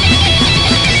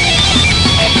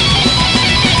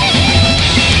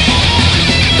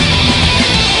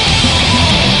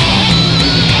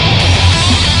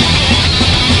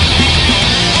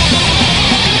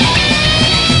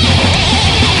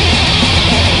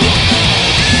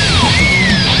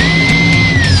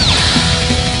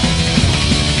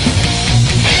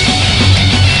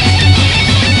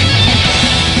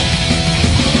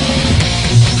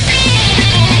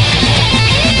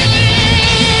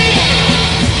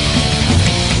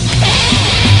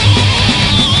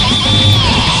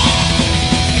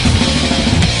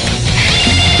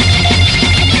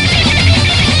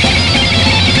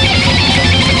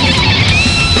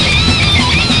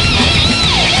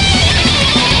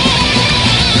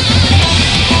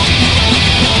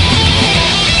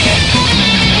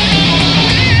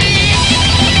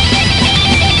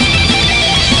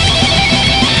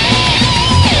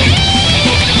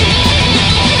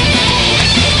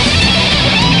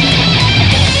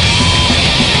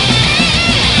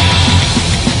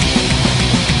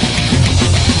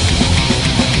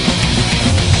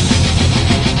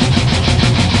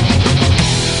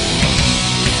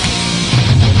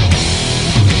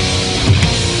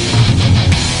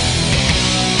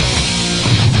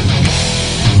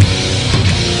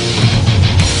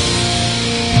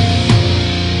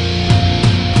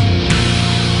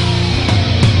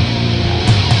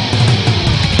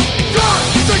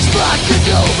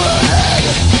 Overhead,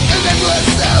 an endless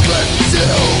heaven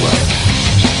doom.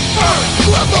 Earth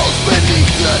crumbles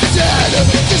beneath the dead,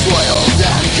 despoiled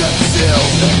and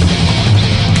consumed.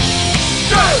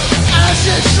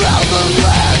 Ashes shroud the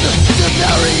land to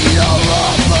bury all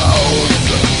our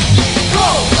bones.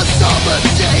 Oh, a somber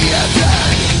day at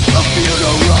hand, a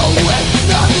funeral with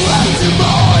none left to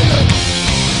mourn.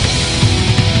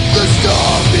 The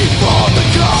storm before the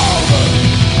calm,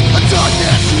 a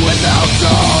darkness without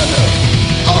dawn.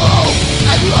 Oh,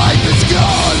 and life is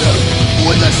gone,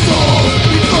 with a storm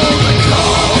before the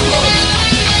calm.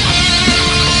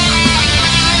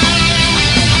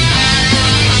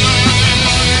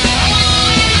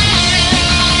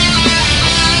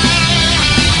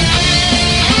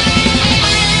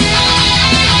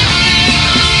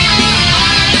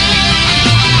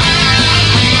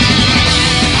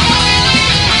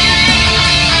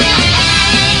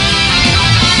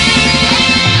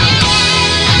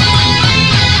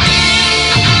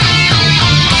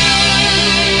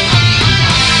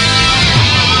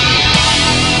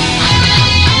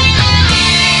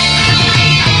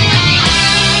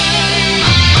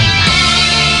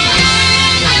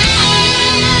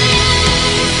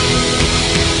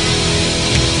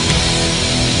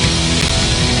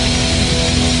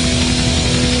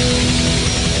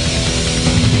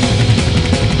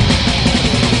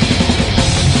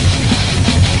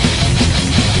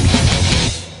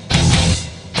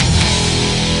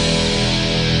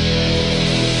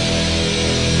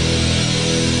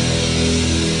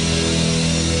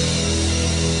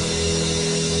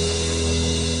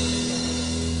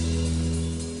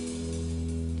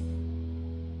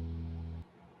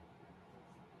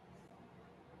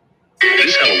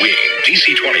 This Halloween,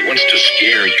 DC-20 wants to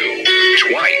scare you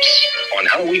twice. On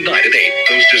Halloween night at 8,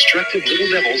 those destructive little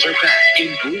devils are back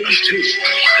in Ghoulies 2.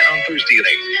 Then on Thursday at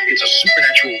 8, it's a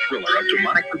supernatural thriller of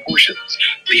demonic proportions,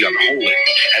 The Unholy.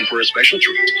 And for a special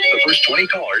treat, the first 20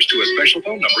 callers to a special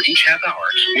phone number each half hour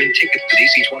win tickets to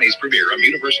DC-20's premiere of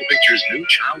Universal Pictures' new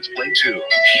Child's Play 2.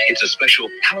 It's a special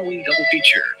Halloween double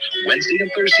feature, Wednesday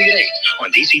and Thursday at 8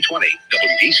 on DC-20,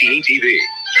 WDCA-TV.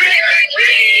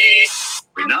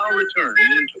 We now return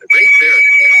to the Great Bear.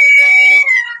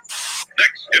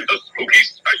 Next is the spooky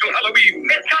special Halloween.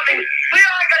 It's coming. We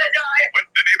are gonna die. When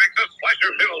Denny makes a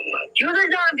slasher film. To the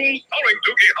zombies. Starring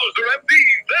Doogie Howser MD.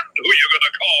 Then who you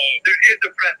gonna call? There is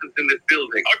a presence in this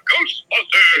building. A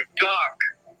Ghostbuster. Dark.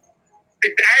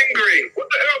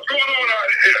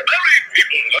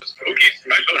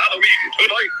 Special Halloween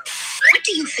tonight. What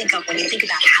do you think of when you think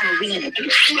about Halloween? How about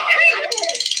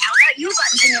you,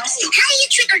 Buttons and Rusty? How do you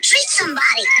trick or treat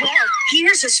somebody? Well,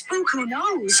 here's a spook who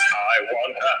knows. I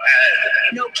want a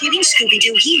head. No kidding,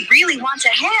 Scooby-Doo. He really wants a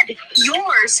head.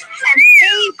 Yours. And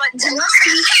hey, Buttons and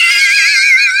Rusty.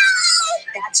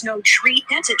 That's no treat.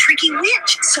 That's a tricky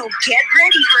witch. So get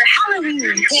ready for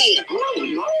Halloween Day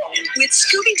with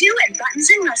Scooby-Doo and Buttons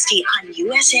and Rusty on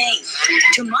USA.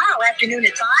 Tomorrow afternoon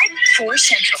at 5, 4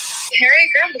 Central.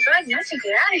 Harry, grab the bag and let's get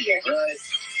out of here.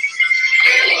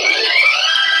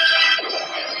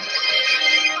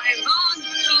 I want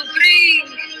to bring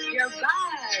your bag.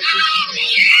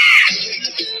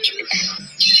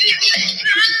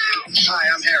 Hi,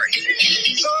 I'm Harry.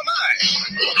 So am I.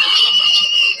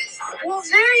 Well,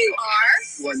 there you are.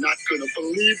 You are not going to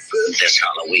believe this. This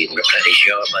Halloween, replenish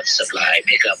your Bud supply.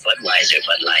 Pick up Budweiser,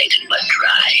 Bud Light, and Bud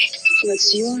Dry.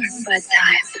 What's your Bud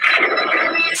time?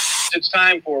 It's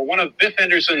time for one of Biff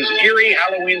Henderson's eerie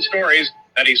Halloween stories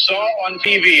that he saw on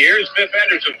TV. Here's Biff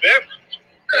Henderson. Biff?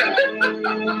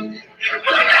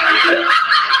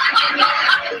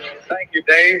 Thank you,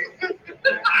 Dave.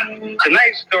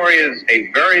 Tonight's story is a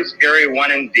very scary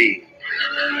one indeed.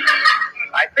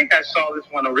 I think I saw this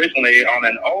one originally on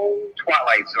an old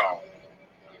Twilight Zone.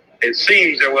 It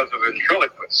seems there was a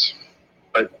ventriloquist,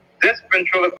 but this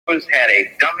ventriloquist had a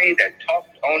dummy that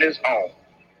talked on his own.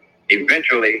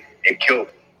 Eventually, it killed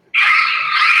him.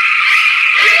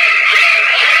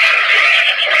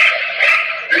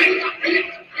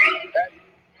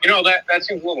 You know, that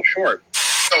seems a little short.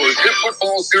 So Zip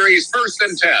Football Series 1st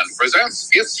and 10 presents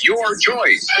It's Your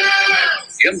Choice.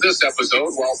 In this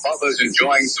episode, while Bubba's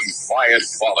enjoying some quiet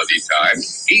quality time,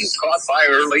 he's caught by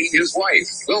Earlene, his wife.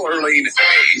 Will Earlene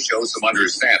A, show some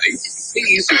understanding,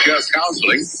 B, suggest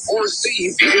counseling, or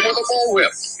C, beat him with a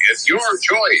bullwhip? It's your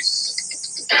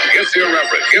choice. It's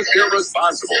irreverent. It's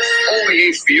irresponsible.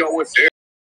 Only HBO would dare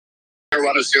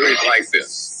run a series like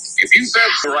this. If you said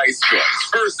the right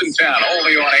choice, 1st and 10,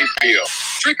 only on HBO.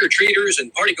 Trick-or-treaters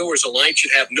and partygoers alike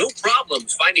should have no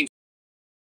problems finding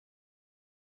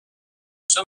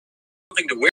something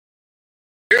to wear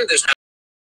this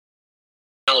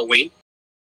Halloween.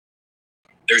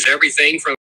 There's everything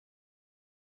from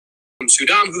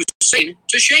Saddam Hussein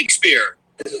to Shakespeare.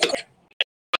 Movies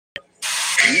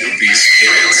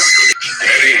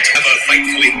ready to have a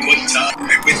frightfully good time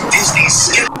with Disney's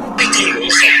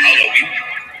spectacles of Halloween.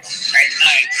 At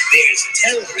night, there's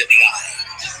terror in the eye.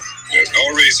 There's no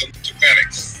reason to panic.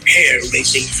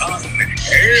 Hair-raising fun.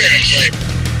 Hair-raising.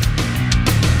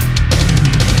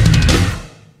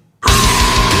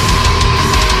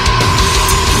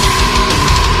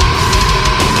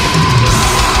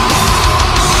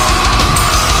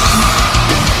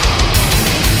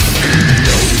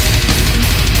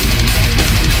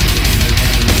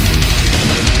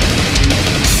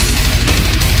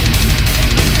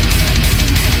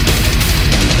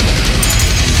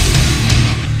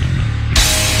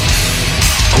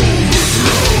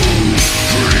 Overthrow,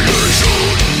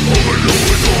 creation.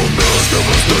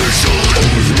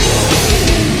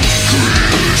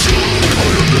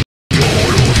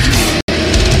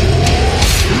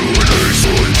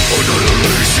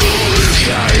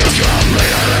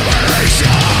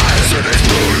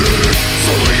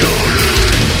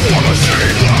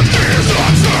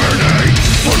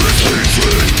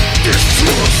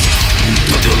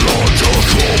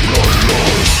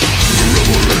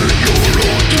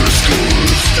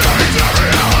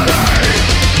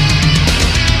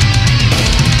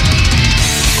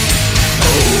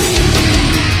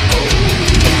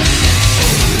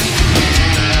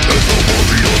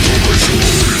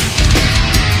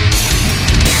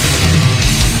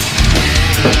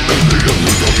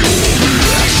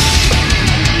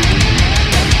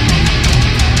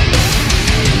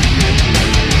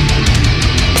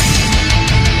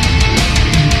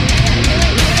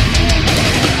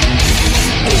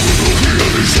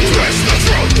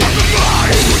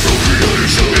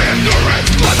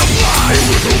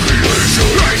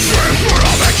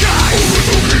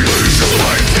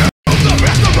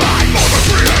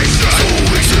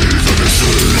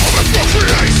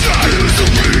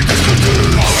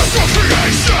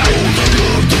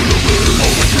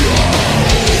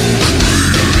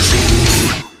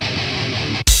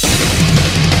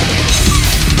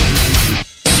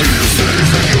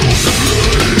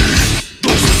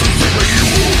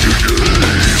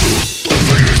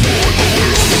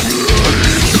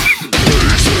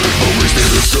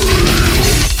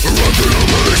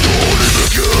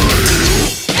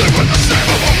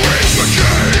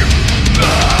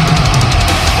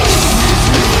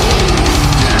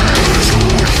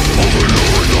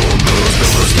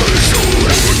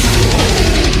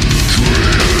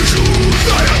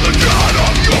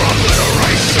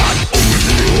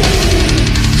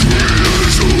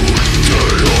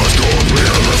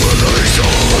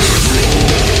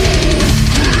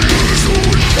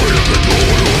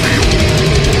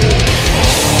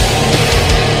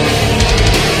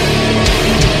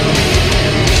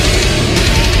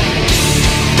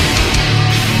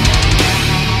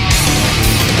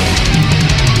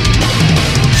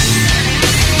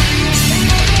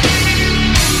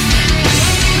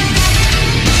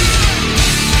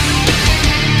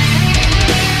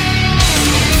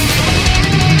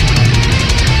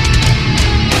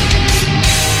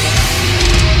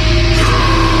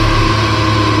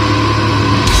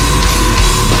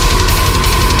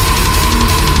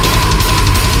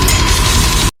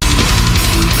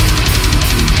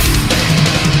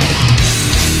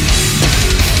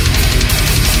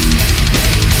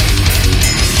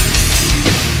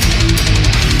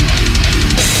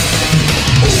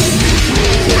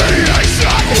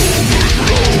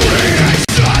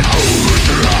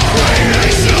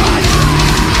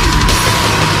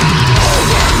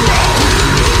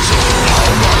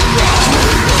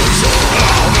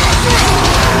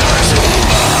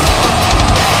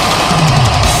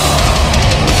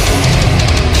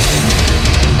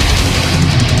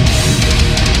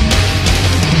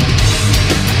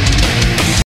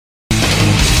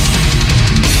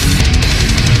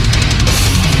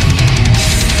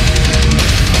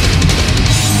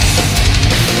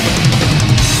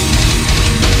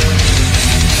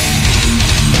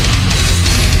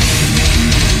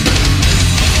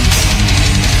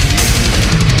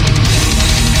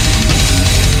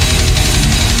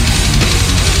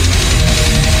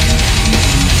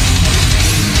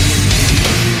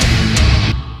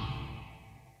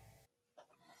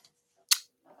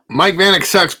 Mike Vanek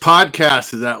Sucks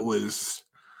podcast. That was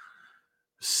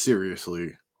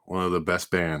seriously one of the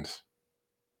best bands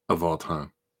of all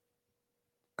time.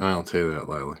 And I don't say that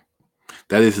lightly.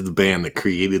 That is the band that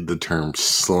created the term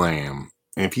slam.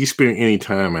 And if you spend any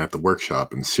time at the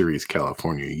workshop in Ceres,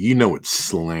 California, you know what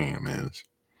slam is.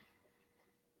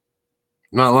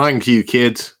 I'm not lying to you,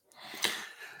 kids.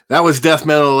 That was Death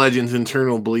Metal Legends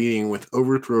Internal Bleeding with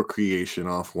Overthrow Creation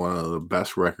off one of the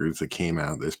best records that came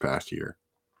out this past year.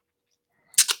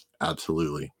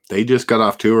 Absolutely. They just got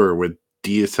off tour with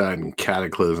Deicide and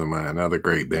Cataclysm, another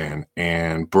great band.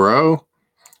 And bro,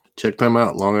 check them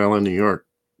out, Long Island, New York.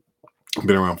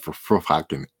 Been around for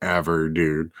fucking ever,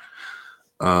 dude.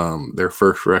 Their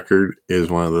first record is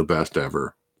one of the best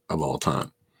ever of all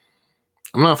time.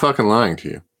 I'm not fucking lying to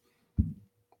you.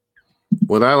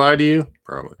 Would I lie to you?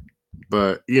 Probably.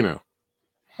 But, you know.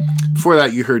 Before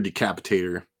that, you heard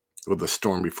Decapitator with The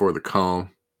Storm Before the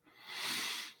Calm.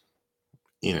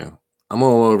 You know, I'm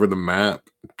all over the map,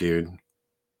 dude.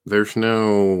 There's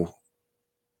no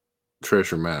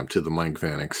treasure map to the Mike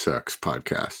Vanek Sucks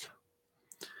podcast.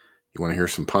 You want to hear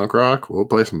some punk rock? We'll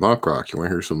play some punk rock. You want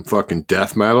to hear some fucking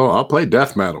death metal? I'll play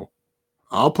death metal.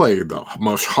 I'll play the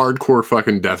most hardcore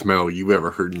fucking death metal you've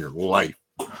ever heard in your life.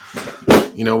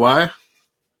 You know why?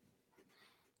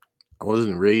 I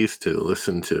wasn't raised to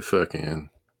listen to fucking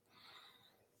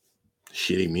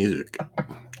shitty music.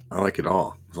 I like it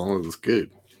all, as long as it's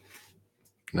good.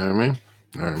 You know what I mean?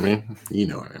 You know what I mean? You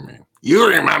know what I mean. You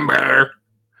remember.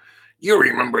 You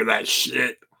remember that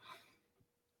shit.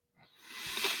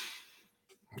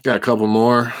 Got a couple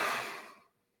more.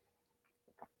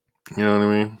 You know what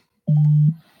I mean?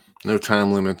 No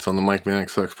time limits on the Mike Vanek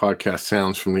Sucks podcast.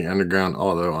 Sounds from the underground,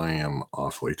 although I am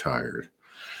awfully tired.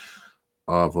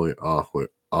 Awfully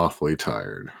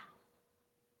tired.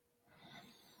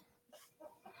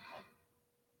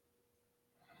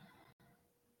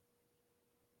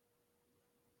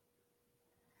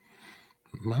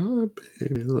 My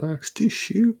baby likes to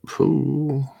shoot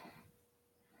pool.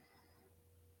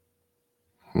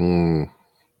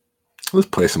 Let's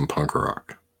play some punk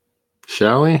rock.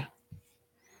 Shall we?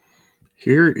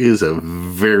 Here is a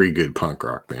very good punk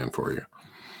rock band for you.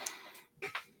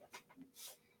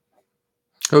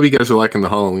 Hope you guys are liking the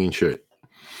Halloween shit.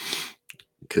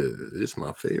 Because it's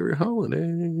my favorite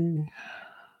holiday.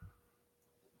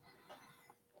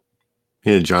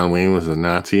 Yeah, John Wayne was a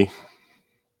Nazi.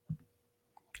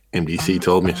 MDC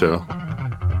told me so.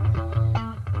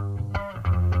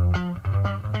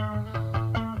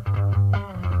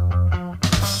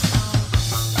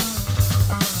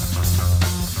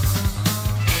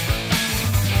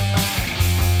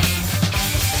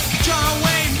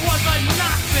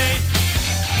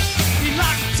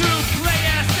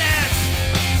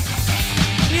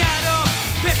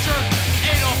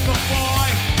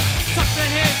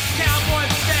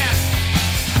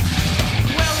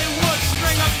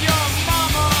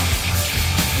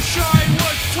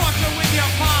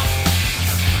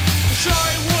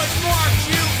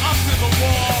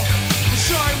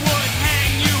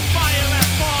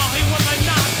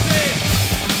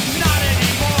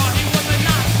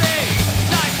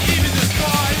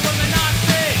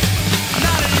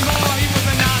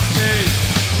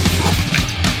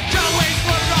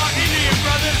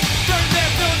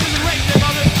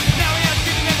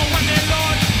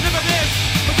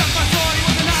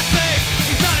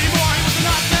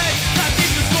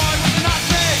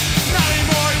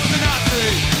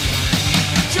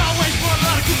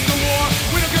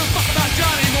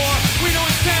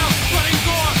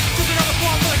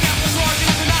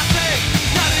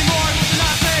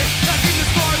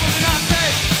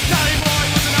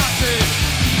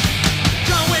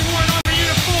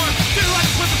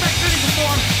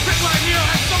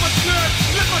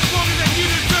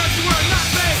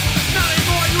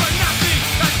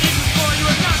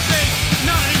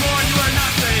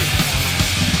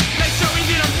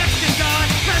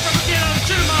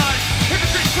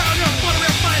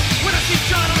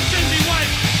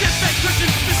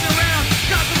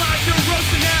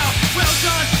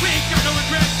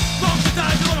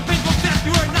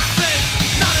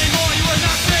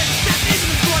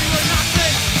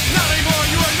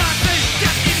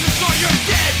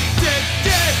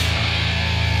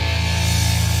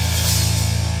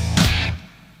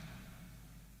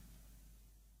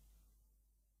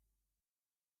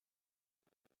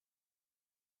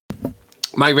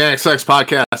 Mike Vanek Sucks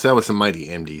podcast. That was some mighty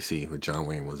MDC with John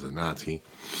Wayne was a Nazi.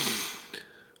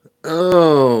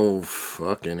 Oh,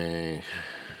 fucking A.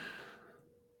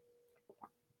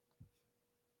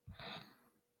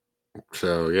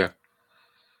 So, yeah.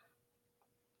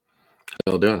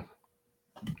 How y'all doing?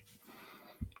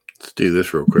 Let's do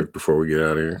this real quick before we get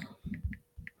out of here.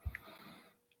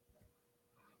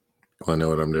 I know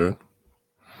what I'm doing.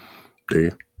 Do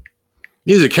you?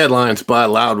 Music headlines by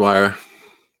Loudwire.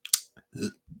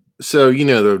 So, you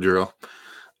know the drill.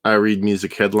 I read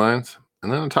music headlines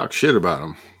and then I talk shit about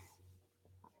them.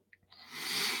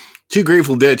 2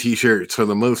 Grateful Dead t-shirts are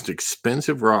the most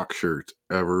expensive rock shirts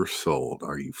ever sold.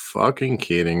 Are you fucking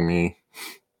kidding me?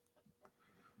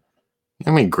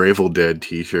 How many Grateful Dead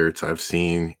t-shirts I've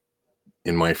seen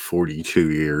in my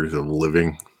 42 years of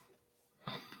living?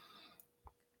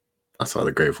 I saw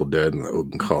the Grateful Dead in the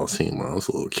Oakland Coliseum when I was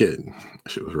a little kid.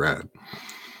 That shit was rad.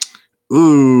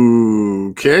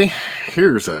 Ooh, okay.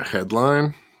 Here's a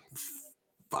headline.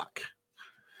 Fuck.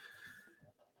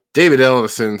 David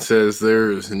Ellison says there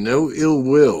is no ill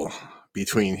will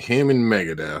between him and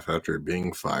Megadeth after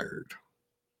being fired.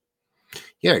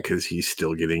 Yeah, because he's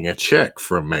still getting a check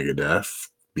from Megadeth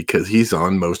because he's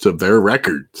on most of their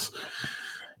records.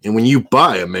 And when you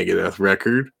buy a Megadeth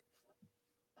record,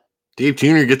 Dave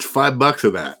Jr. gets $5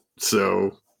 of that.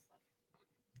 So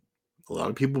a lot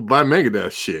of people buy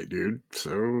Megadeth shit, dude.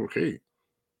 So, hey,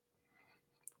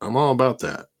 I'm all about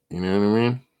that. You know what I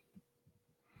mean?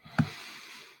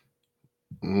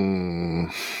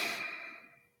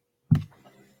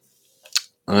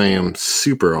 I am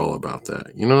super all about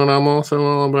that. You know what I'm also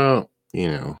all about?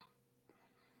 You know,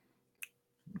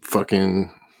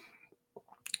 fucking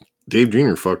Dave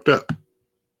Jr. fucked up.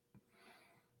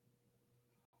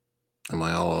 Am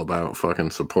I all about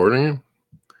fucking supporting him?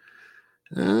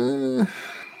 I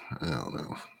don't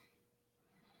know.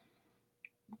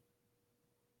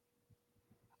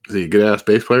 Is he a good ass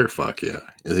bass player? Fuck yeah.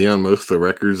 Is he on most of the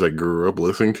records I grew up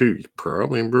listening to?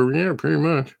 Probably, bro. Yeah, pretty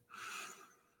much.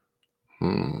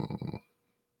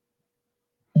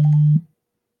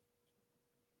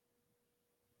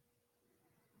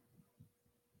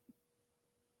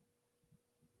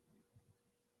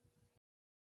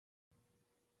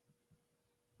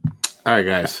 All right,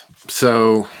 guys.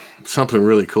 So something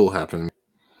really cool happened.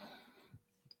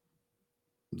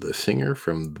 The singer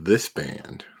from this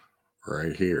band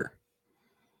right here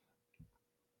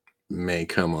may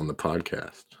come on the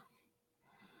podcast.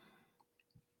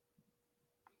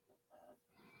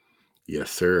 Yes,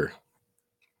 sir.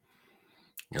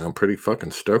 And I'm pretty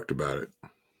fucking stoked about it.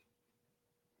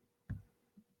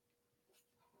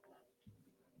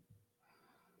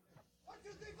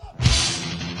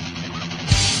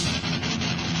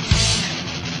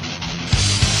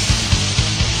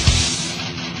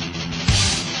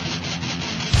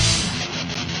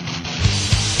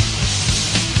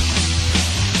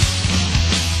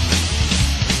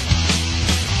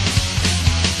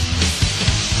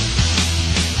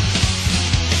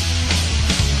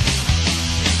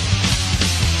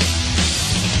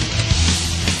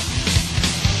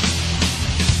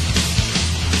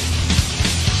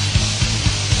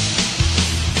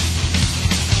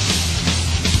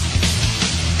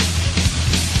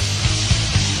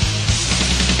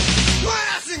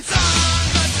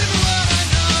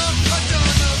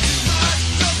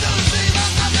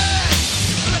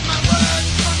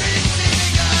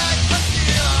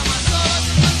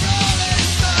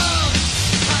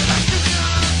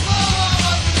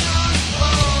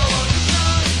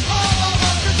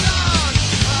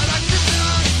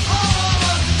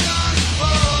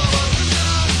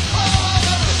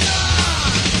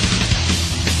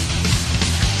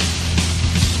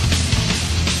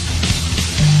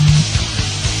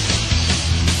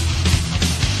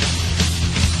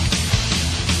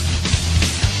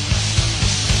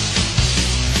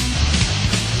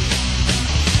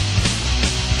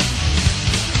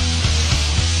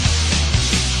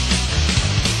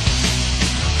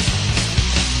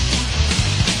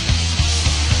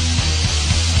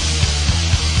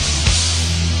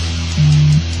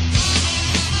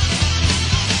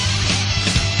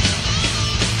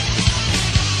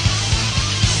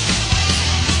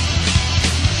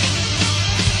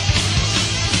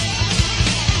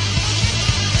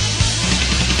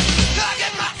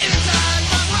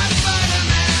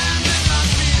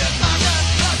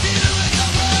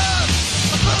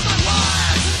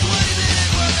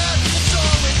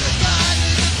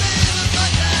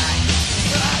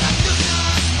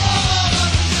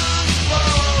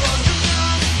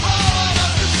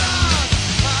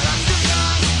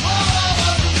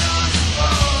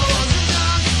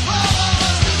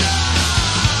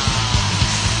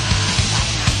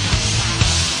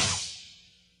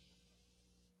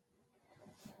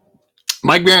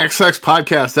 Mike Vanek Sucks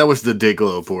podcast. That was the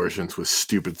Dayglow portions with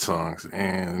stupid songs.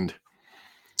 And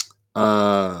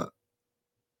my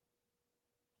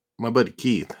buddy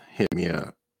Keith hit me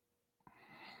up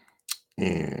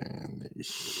and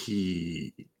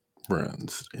he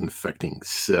runs Infecting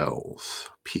Cells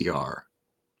PR.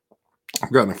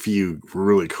 I've gotten a few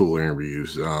really cool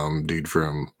interviews. Dude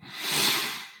from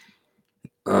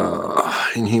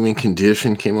Inhuman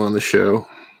Condition came on the show.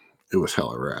 It was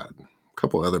hella rad. A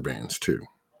couple other bands too.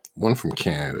 One from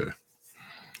Canada,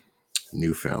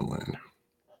 Newfoundland.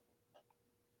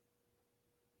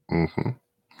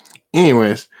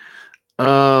 Anyways,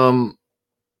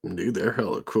 dude, they're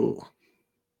hella cool.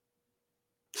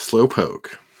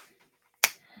 Slowpoke.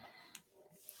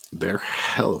 They're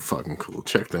hella fucking cool.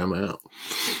 Check them out.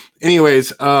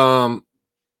 Anyways, I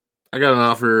got an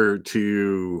offer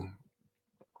to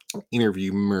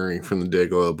interview Murray from the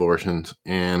Dayglow Abortions,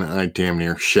 and I damn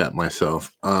near shat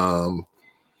myself.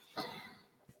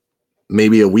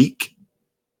 Maybe a week.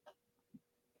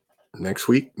 Next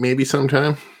week, maybe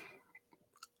sometime.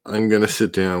 I'm going to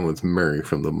sit down with Murray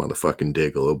from the motherfucking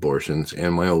Dayglow Abortions,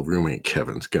 and my old roommate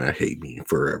Kevin's going to hate me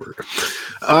forever.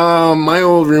 My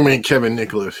old roommate Kevin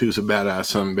Nicholas, who's a badass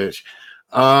son of a bitch,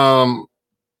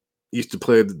 used to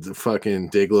play the fucking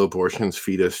Dayglow Abortions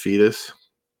Fetus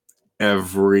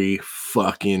every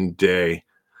fucking day.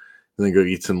 And then go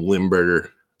eat some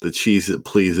Limburger, the cheese that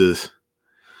pleases.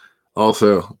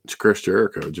 Also, it's Chris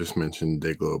Jericho just mentioned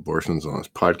Dayglow Abortions on his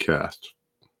podcast.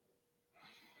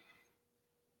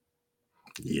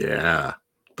 Yeah,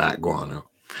 that guano.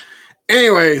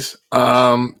 Anyways,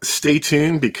 stay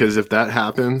tuned, because if that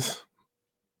happens,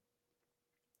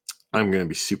 I'm going to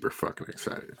be super fucking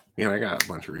excited. I got a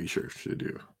bunch of research to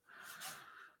do,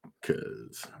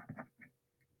 because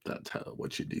that's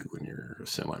what you do when you're a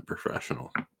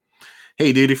semi-professional.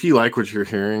 Hey, dude, if you like what you're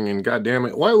hearing, and goddamn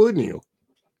it, why wouldn't you?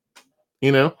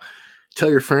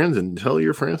 Tell your friends, and tell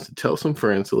your friends to tell some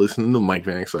friends to listen to the Mike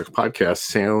Vanek Sucks podcast,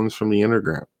 Sounds from the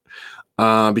Underground.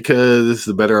 Because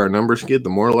the better our numbers get, the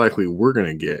more likely we're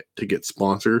going to get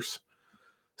sponsors,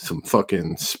 some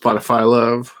fucking Spotify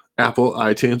love, Apple,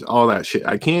 iTunes, all that shit.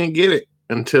 I can't get it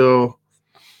until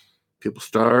people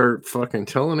start fucking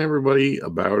telling everybody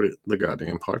about it, the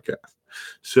goddamn podcast.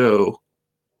 So,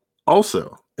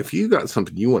 also, if you got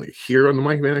something you want to hear on the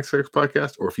Mike Vanek Sucks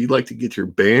podcast, or if you'd like to get your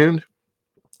band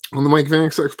on the Mike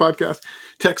Vanek Sucks podcast,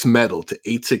 text METAL to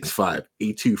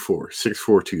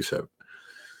 865-824-6427.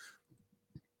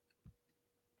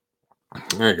 All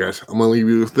right, guys, I'm going to leave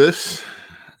you with this,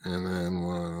 and then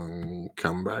we'll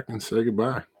come back and say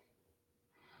goodbye.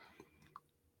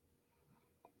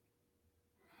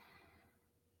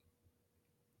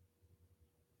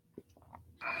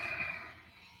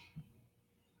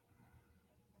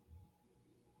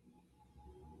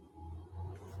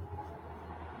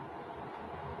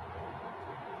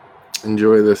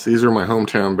 Enjoy this. These are my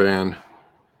hometown band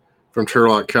from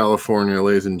Turlock, California,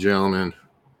 ladies and gentlemen.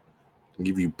 I'll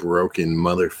give you Broken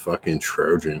Motherfucking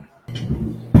Trojan. Do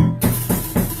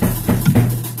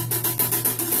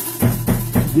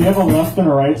you have a left and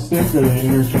a right stick, or are they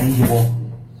interchangeable?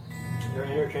 They're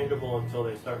interchangeable until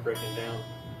they start breaking down.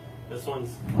 This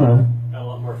one's Huh? got a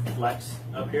lot more flex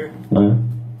up here. Huh?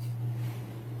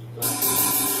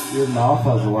 Your mouth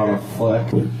has a lot of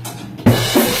flex.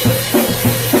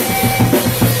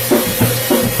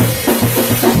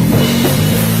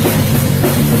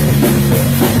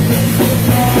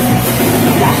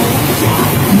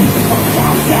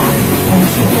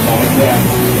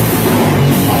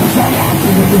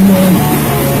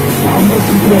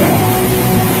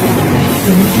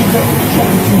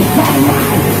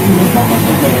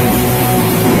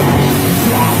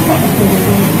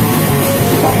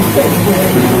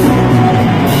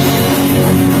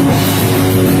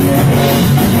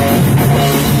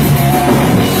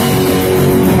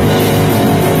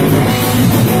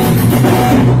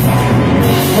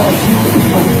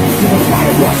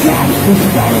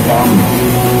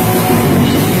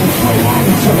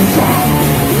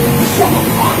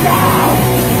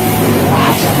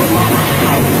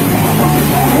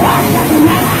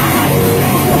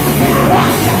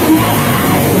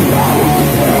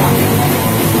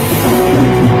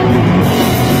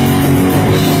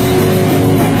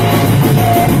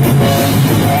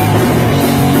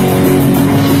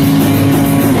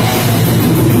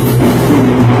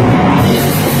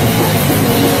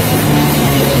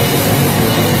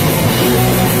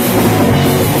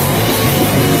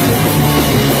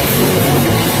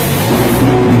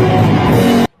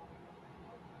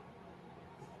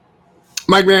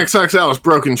 Mike Vanek Sucks. That was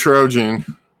Broken Trojan.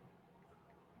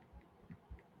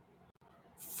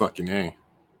 Fucking A.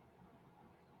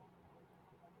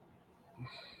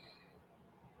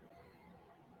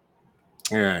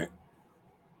 All right.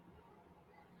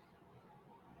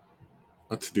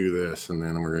 Let's do this, and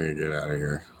then we're going to get out of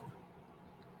here.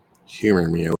 humor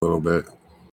me a little bit.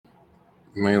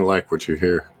 You may like what you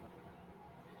hear.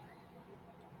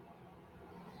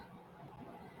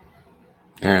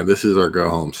 All right, this is our go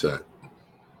home set.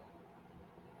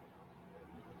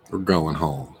 We're going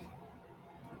home.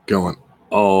 Going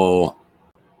all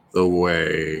the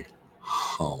way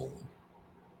home.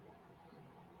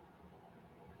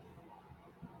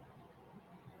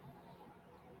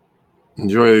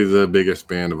 Enjoy the biggest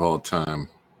band of all time,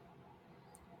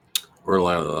 or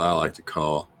what I like to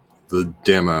call the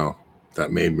demo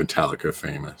that made Metallica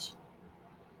famous.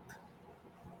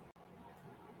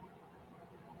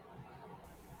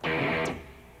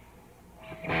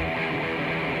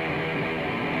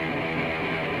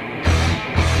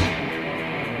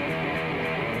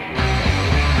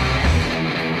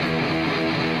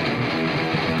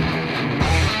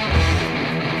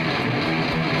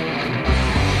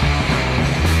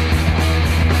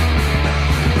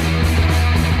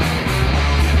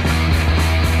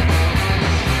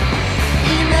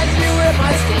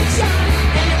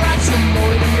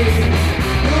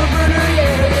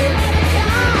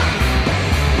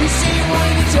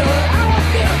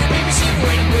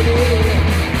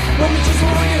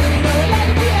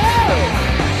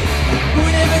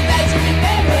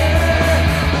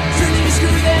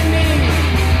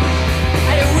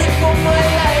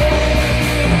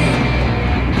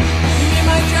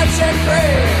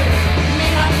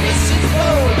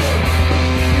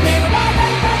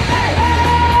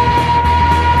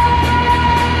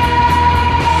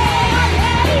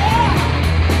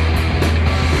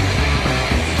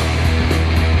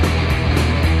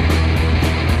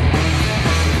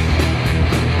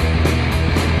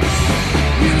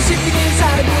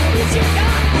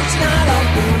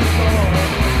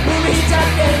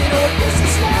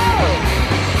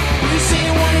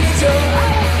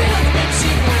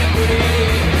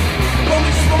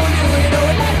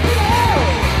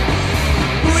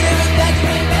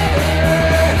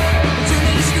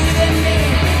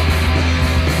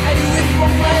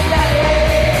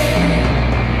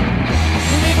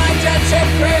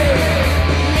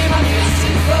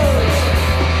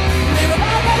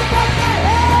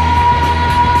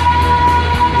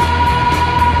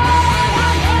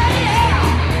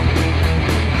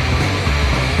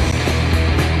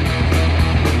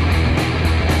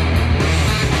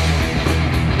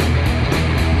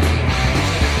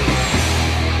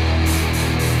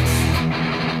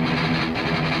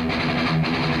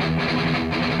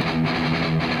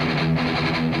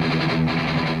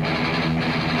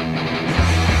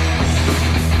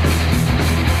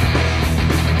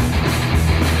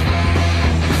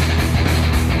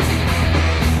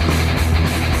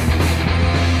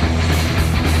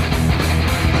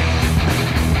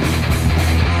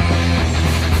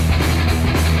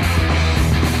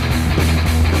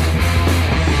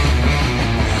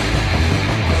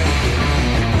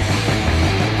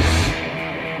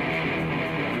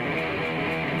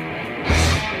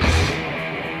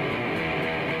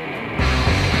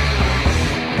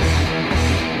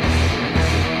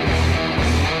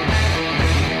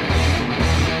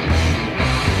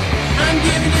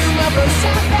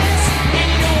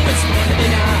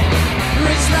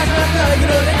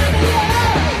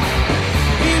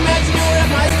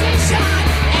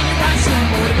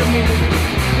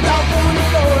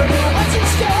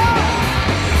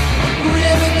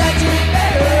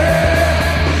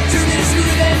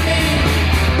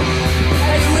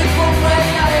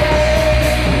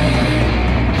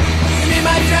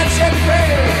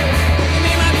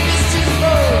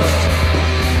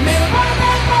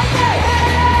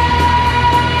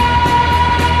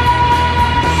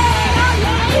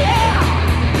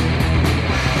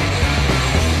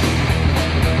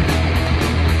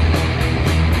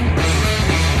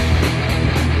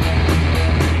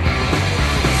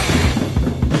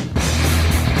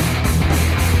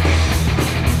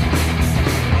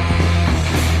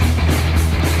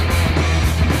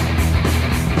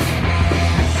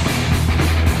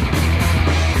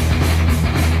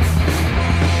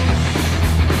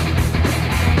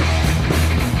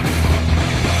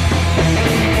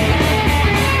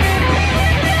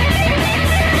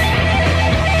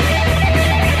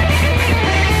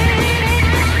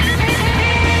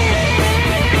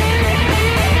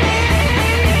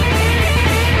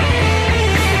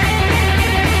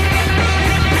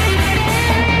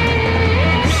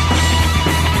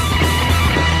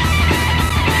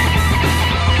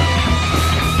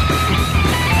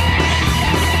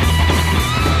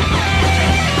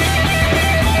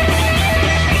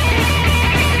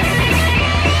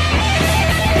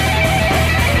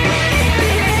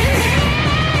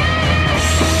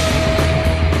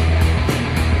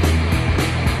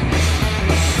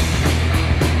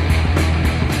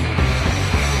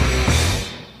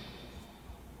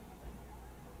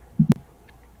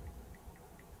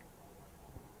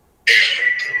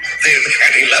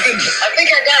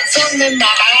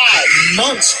 and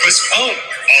monstrous fun on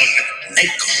Night.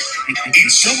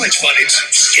 It's so much fun, it's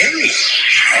scary.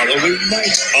 Halloween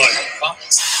night on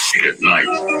Fox. At night,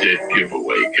 Dead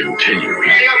Giveaway continues.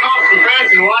 Hey, I'll call some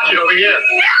friends and watch it over here.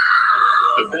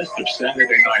 The best of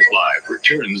Saturday Night Live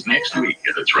returns next week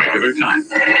at its regular time.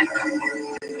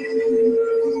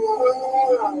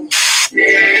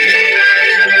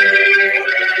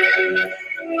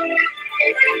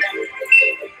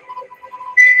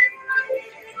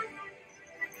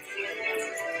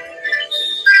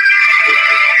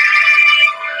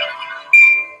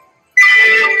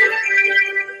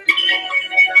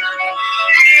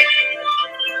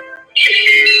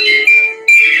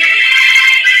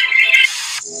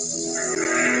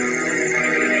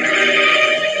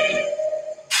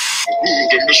 Who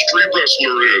the mystery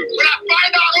wrestler is? When I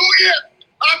find out who he is,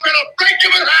 I'm gonna break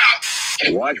him in half.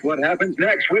 Watch what happens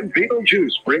next when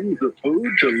Beetlejuice brings the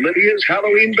food to Lydia's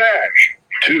Halloween bash.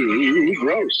 Too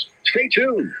gross. Stay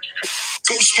tuned.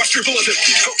 Ghostbuster Bulletin.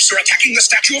 Ghosts are attacking the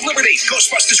Statue of Liberty.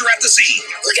 Ghostbusters are at the scene.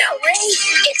 Look out, Ray.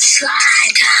 It's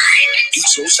slime time. Do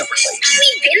so separately.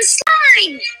 We've been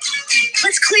slime.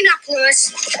 Let's clean up,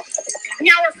 Lewis.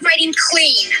 Now we're fighting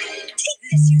clean. Take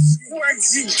this, you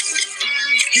squirts.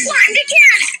 Slimed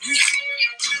again.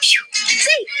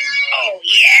 See? Oh,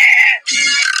 yeah.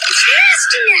 It's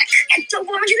Nasty Neck and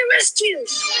Double to the rescue.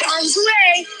 Bombs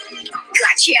away.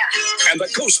 Gotcha. And the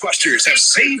Ghostbusters have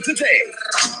saved the day.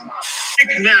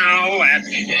 Now at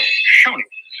Shoney's,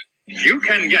 you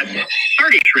can get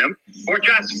 30 shrimp for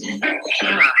just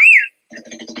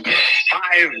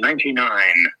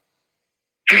 $5.99.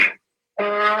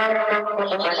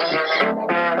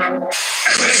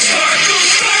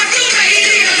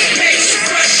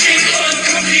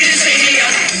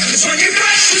 When you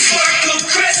brush with Sparkle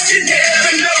Crest, you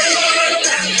never know what'll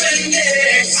happen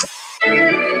next.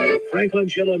 Franklin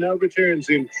Cello now returns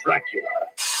in Dracula.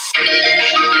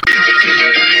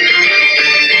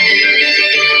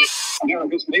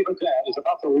 America's favorite dad is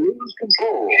about to lose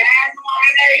control.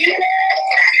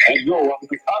 And go on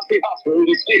the Cosby Hospital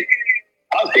this week.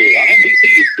 Cosby on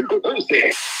NBC's Super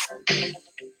Thursday.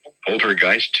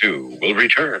 Poltergeist 2 will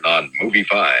return on Movie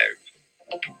 5.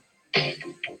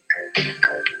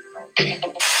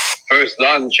 First,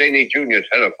 Lon Chaney Jr.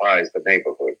 terrifies the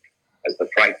neighborhood as the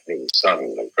frightening son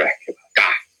of Dracula.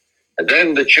 And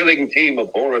then the chilling team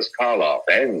of Boris Karloff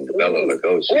and Bela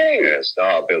Lugosi share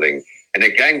star billing in a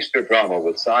gangster drama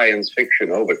with science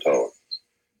fiction overtones.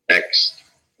 Next,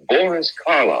 Boris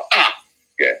Karloff.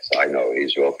 Yes, I know,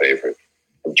 he's your favorite.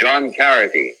 John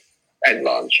Carradine and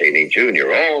Lon Chaney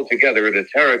Jr. all together in a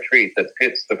terror treat that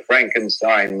pits the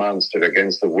Frankenstein monster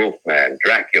against the Wolfman,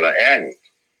 Dracula, and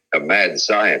a mad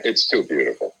science. It's too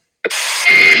beautiful.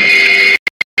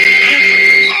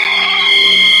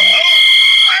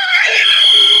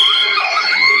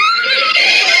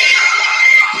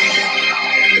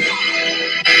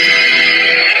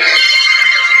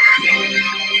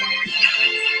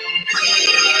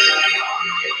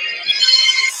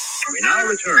 We now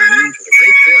return to the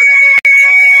great fair.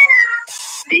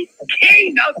 The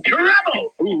king of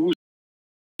trouble. Who's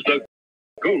the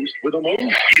ghost with the most?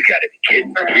 You gotta be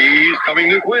kidding. He's coming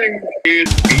this way.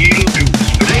 It's Beetlejuice.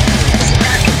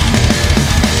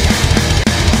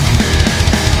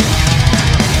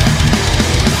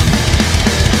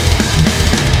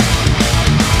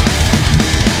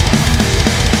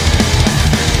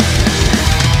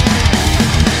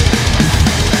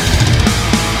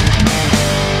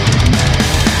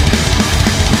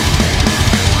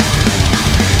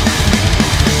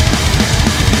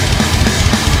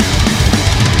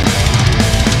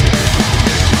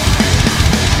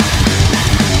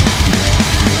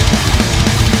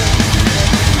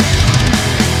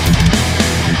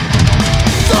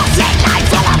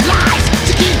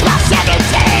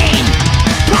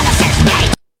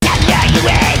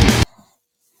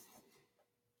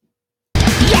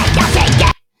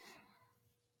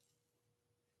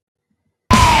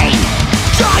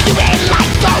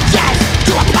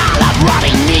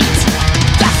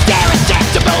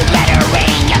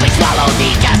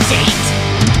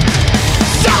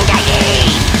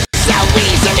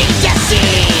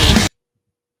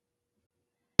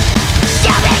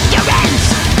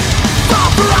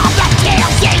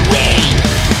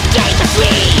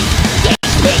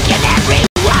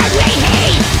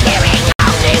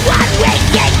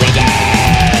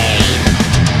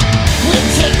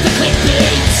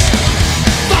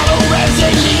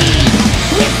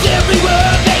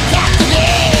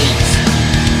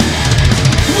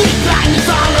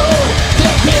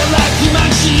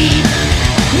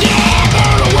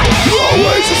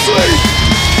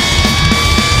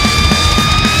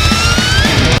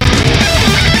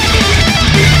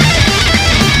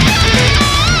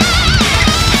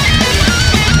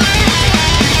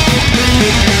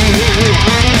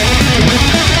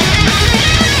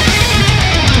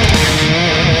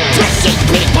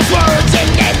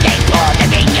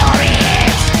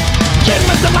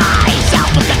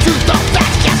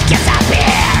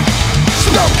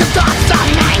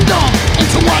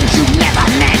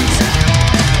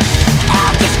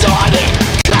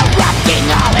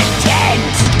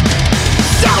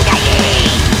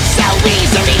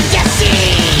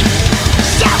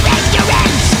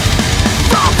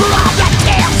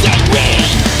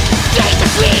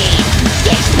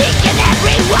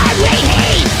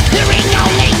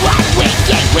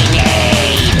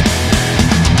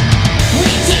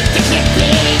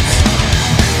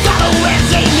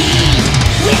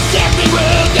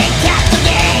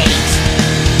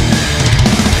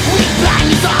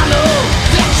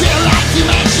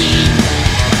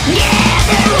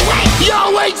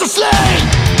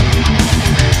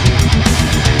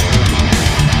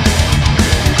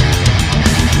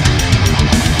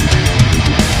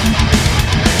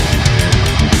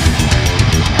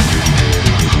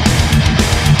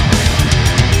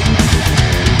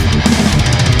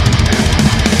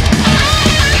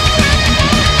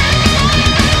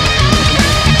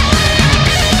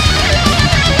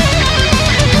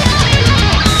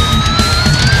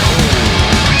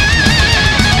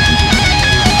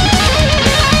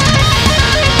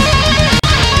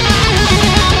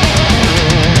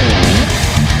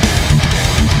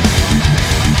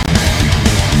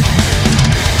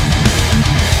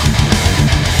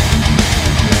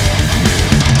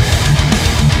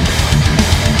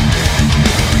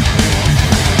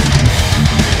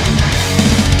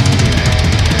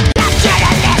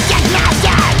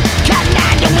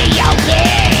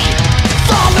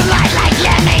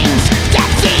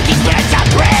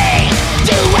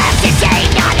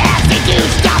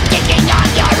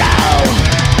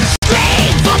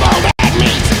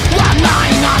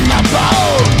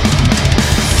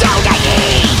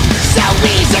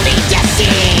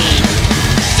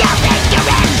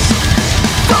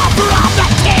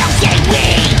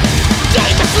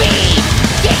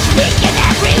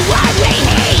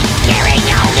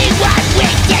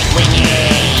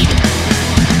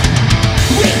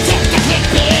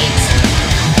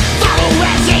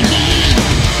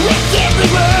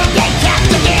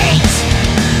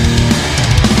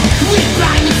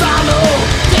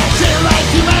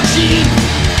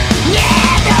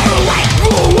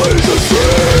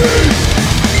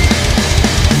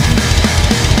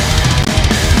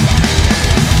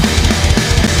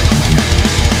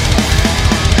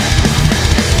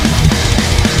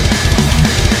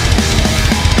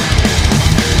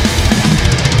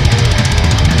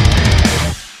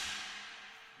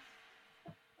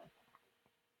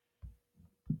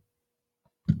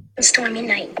 A stormy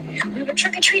night. We were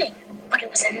trick-or-treating, but it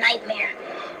was a nightmare.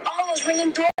 All those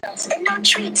ringing doorbells and no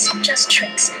treats, just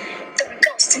tricks. There were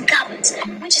ghosts and goblins,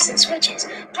 witches and switches,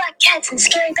 black cats and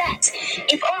scary bats.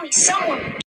 If only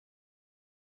someone...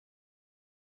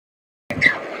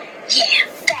 Yeah,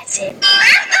 that's it.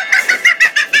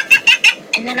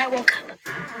 And then I woke up.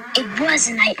 It was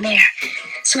a nightmare.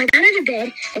 So I got out of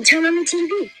bed and turned on the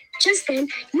TV. Just then,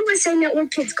 USA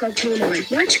Network Kids Club came on.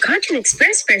 Watch Cartoon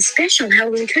Express for a special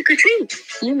Halloween trick-or-treat.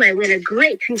 You might win a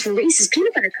great treat from Reese's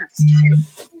Peanut Butter Cups.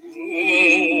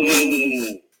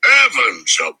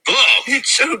 Heavens above!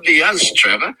 It's only us,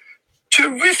 Trevor.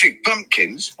 Terrific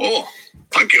pumpkins. Oh,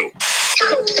 thank you.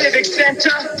 Civic Center.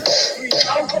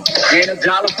 And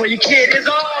 $1 for your kid is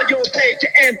all you'll pay to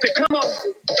enter. Come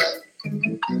on.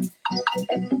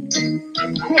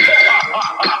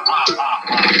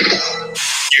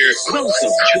 Welcome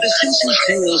to the Simpsons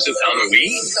Tales of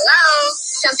Halloween. Hello?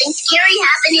 Something scary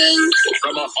happening.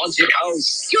 From a haunted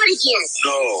house. Do it again.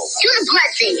 No. Do the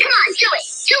blood thing. Come on, do it.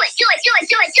 Do it, do it, do it,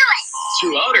 do it, do it. To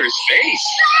outer space.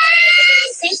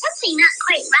 There's something not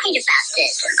quite right about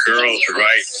this. The girl's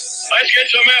right. Let's get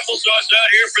some applesauce out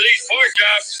here for these pork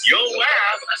chops. You'll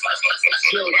laugh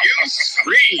till you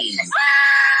scream.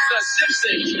 The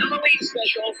Simpsons Halloween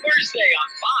special Thursday on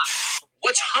Fox.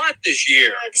 What's hot this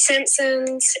year? The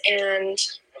Simpsons and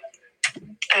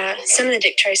some of the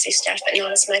Dick Tracy stuff, but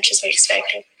not as much as we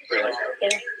expected. Really?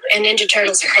 Yeah. And Ninja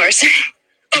Turtles, of course.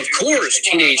 Of course,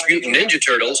 Teenage Mutant Ninja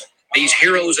Turtles. These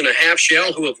heroes in a half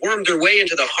shell who have wormed their way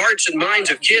into the hearts and minds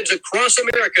of kids across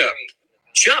America.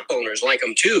 Shop owners like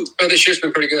them too. Oh, this year's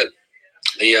been pretty good.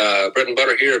 The bread and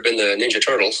butter here have been the Ninja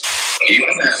Turtles. Even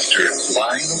after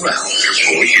lying around for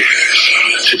 4 years,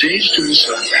 today's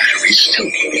Duracell batteries still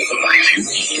give you the life you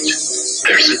need.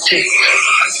 There's a date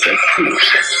that proves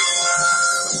it.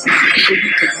 So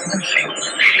you have nothing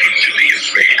to be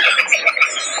afraid of.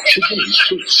 Today's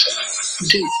Duracell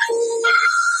date.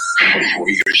 Before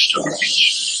your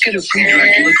starts, get a free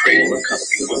Dracula Cradle or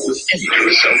Coffee book with any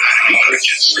Duracell you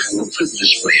purchase. We'll put the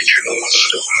display at your local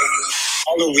store.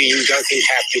 Halloween doesn't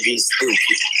have to be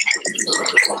spooky.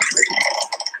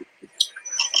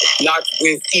 Not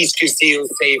with Easter Seal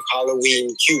Safe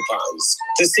Halloween coupons.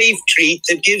 The safe treat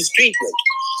that gives treatment.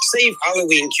 Safe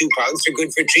Halloween coupons are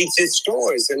good for treats at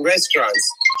stores and restaurants.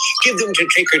 Give them to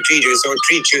trick-or-treaters or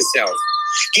treat yourself.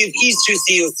 Give Easter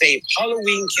Seal Safe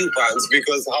Halloween coupons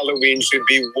because Halloween should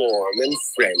be warm and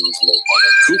friendly.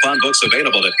 Coupon books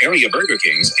available at area Burger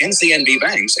Kings, NCNB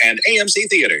Banks, and AMC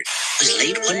Theaters. It was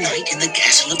late one night in the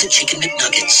castle of the Chicken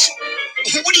McNuggets.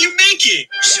 What are you making?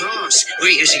 Sauce. We're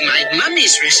using my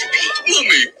mummy's recipe.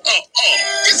 Mummy,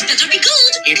 This better be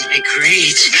good. It'll be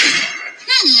great.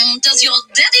 Does your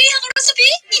daddy have a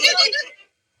recipe?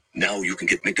 Now you can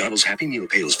get McDonald's Happy Meal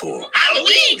pails for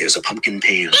Halloween. There's a pumpkin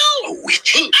pail, a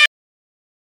witch,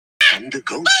 and a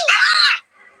ghost.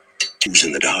 Who's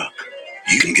in the dark?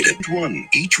 You can get it one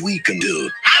each week until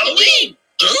Halloween.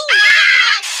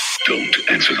 Don't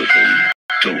answer the phone.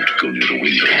 Don't go near the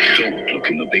window. Don't look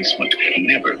in the basement.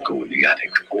 Never go in the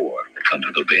attic or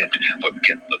under the bed.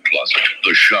 Forget the closet,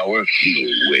 the shower.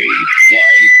 No way.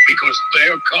 Why? Because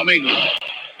they're coming.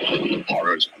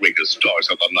 Horror's greatest stars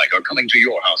of the night are coming to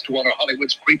your house to honor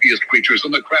Hollywood's creepiest creatures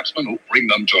and the craftsmen who bring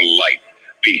them to life.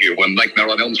 Be here when Nightmare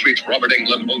on Elm Street's Robert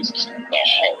Englund hosts the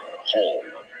Horror Hall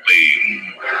of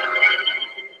Fame.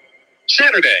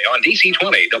 Saturday on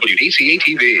DC20, WDCA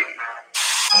TV.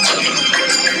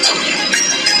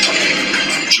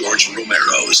 George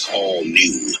Romero's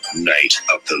all-new Night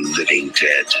of the Living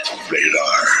Dead. Rated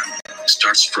R.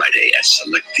 Starts Friday at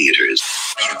select theaters.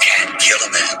 You can't kill a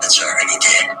man that's already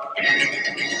dead.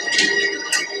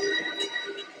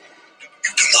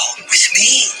 You belong with me.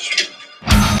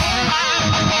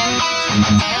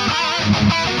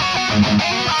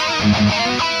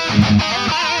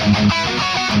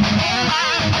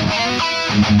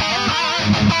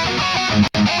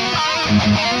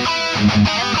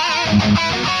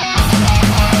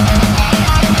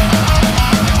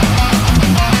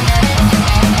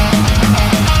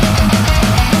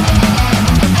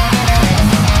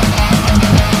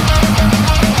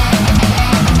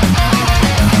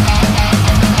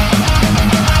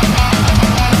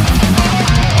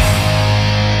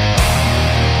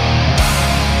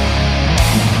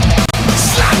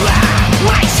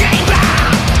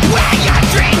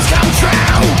 Dreams come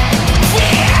true.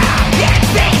 Fear, it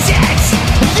faces.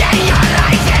 Then your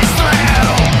life is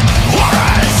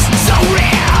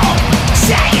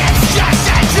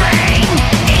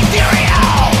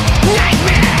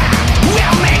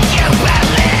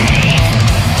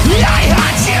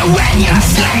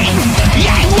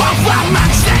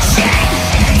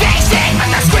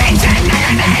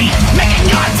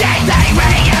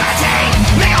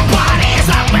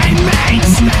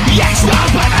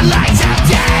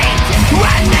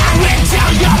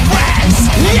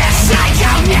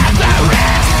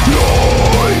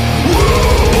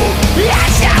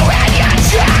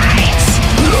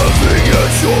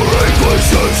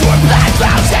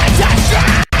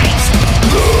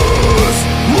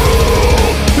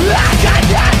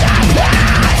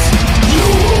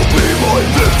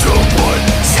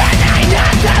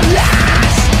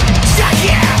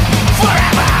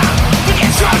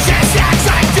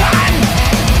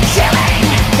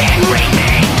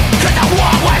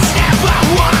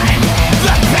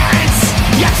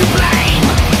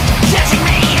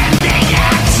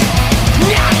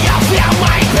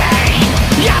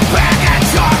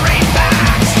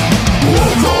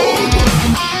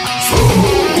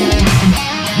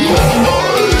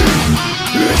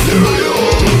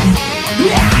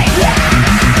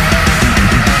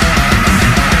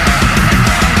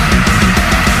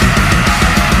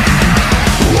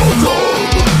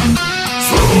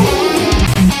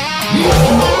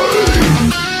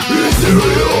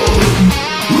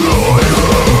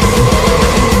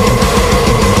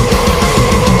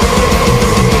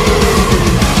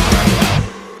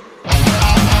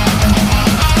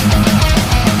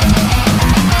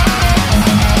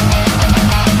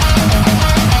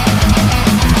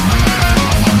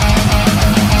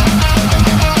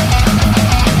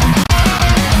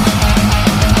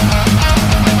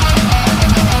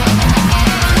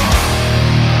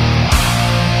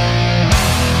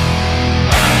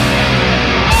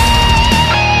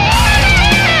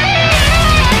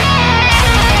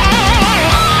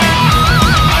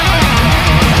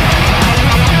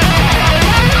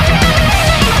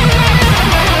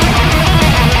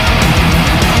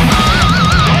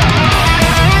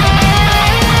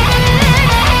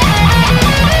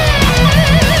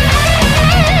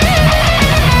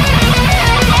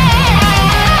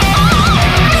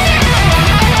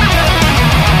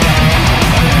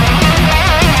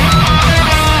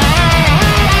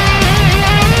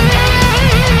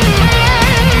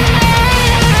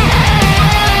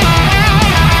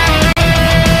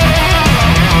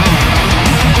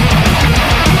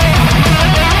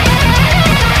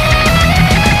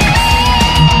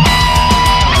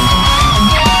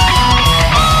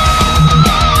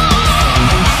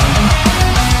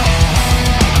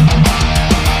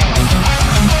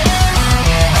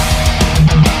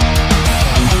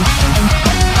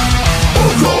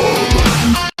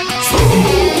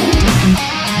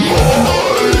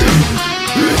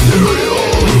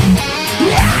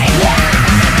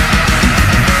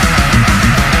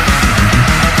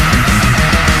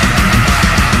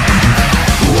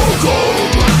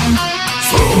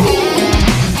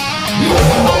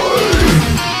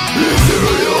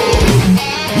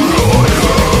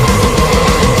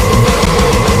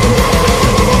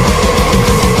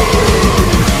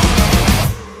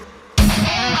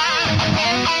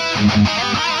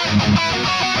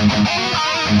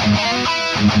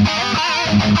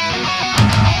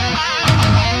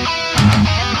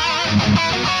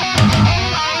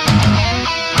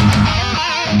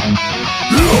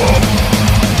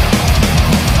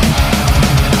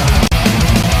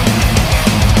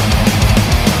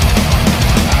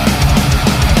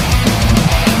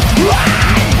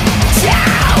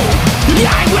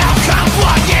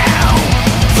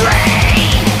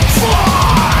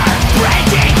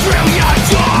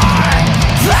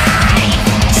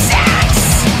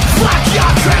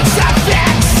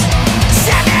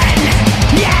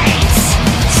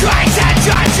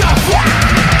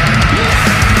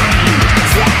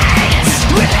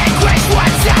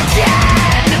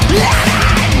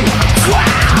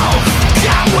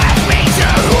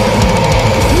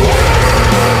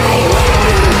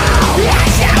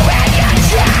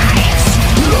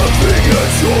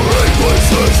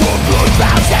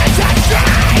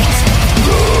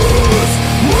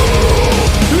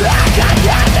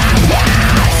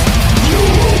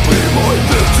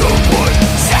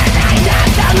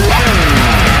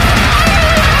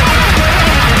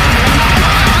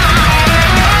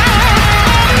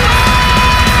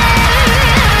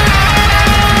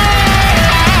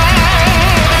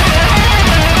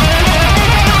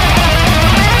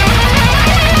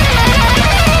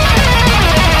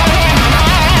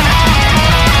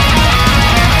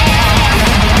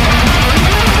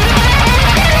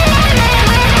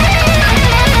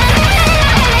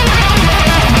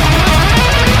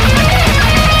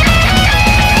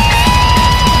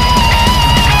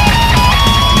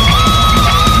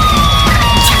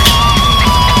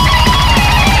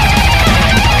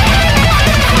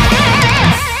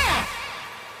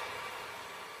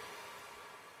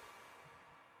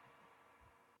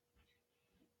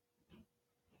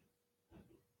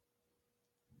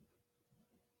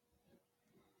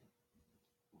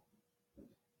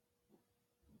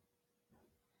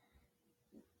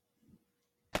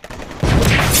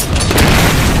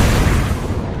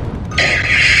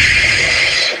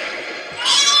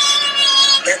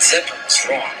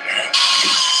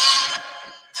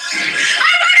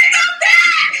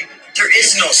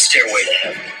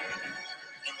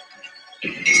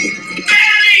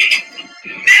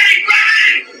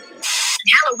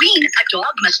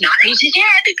dog must not lose his head.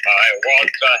 I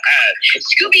want the hat.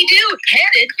 Scooby-Doo,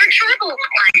 headed for trouble on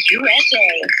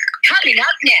USA. Coming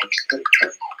up next.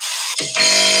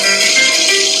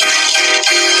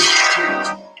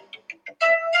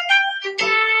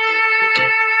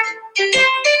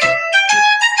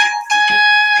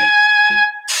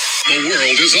 The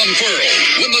world is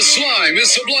unfurled when the slime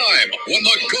is sublime, when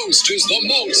the ghost is the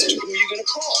most. Who are you going to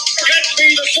call? Get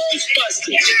me the Ghostbusters.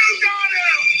 You got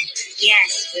him.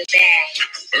 Yes, we're back.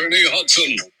 Ernie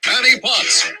Hudson, Annie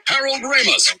Potts, Harold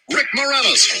Ramis, Rick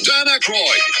Moranis, Dan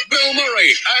Aykroyd, Bill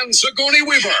Murray, and Sigourney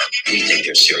Weaver. We think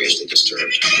they're seriously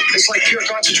disturbed. It's like pure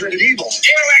concentrated evil.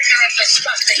 You ignorant,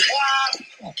 disgusting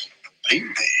clown.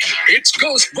 It's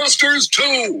Ghostbusters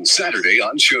 2, Saturday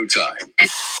on Showtime.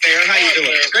 Mayor, how you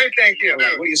doing? Great, thank you.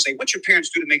 What do you say? What your parents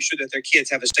do to make sure that their kids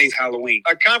have a safe Halloween?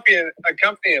 Accompany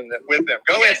them with them.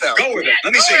 Go with them. Go with them.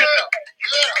 Let me see.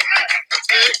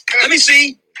 Let me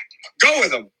see. Go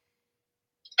with them.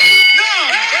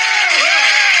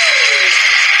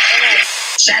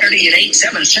 Saturday at 8,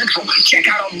 7 Central, check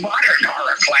out a modern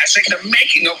horror classic, The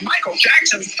Making of Michael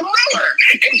Jackson's Thriller.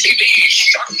 MTV's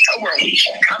Shocktober,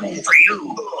 coming for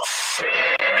you.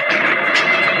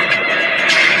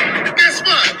 Guess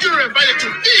what? You're invited to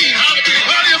the Halloween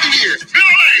Party of the Year.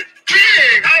 Miller Lite,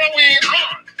 big Halloween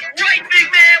haunt. Right, big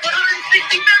man,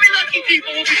 160 very lucky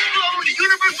people will be flown to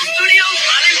Universal Studios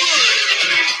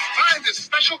Hollywood. Find this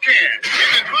special can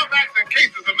in 12 packs and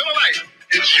cases of Miller Lite.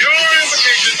 It's your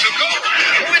invitation to go.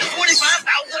 With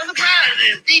 45,000 of the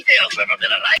prizes. Details of a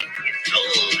Miller Lite is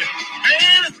sold.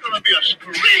 Man, it's going to be a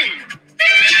scream.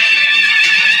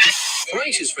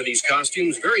 Prices for these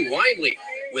costumes vary widely,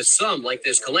 with some, like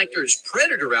this collector's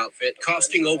Predator outfit,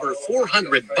 costing over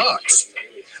 $400.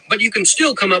 But you can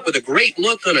still come up with a great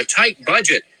look on a tight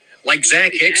budget, like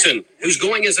Zach Hickson, who's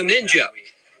going as a ninja.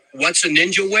 What's a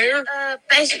ninja wear?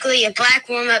 Basically a black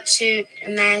warm-up suit, a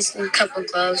mask, and a couple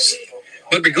gloves.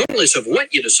 But regardless of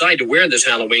what you decide to wear this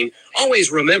Halloween, always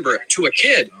remember, to a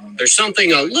kid, there's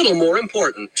something a little more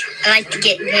important. I like to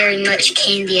get very much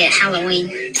candy at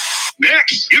Halloween.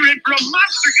 Next, you're in for a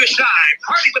monster good time.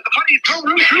 Party with the funniest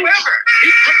homeroom crew ever.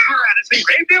 It's Rick Moranis and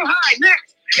Grayville High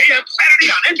next. AM Saturday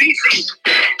on NBC.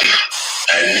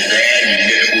 And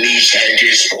then we shall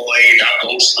destroy the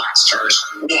Ghostbusters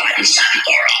once and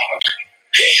for all.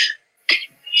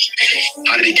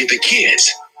 How did he get the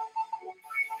kids?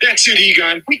 That's it,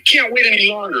 Egon. We can't wait any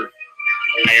longer.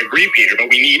 I agree, Peter, but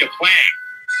we need a plan.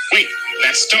 Wait,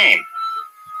 that's stone.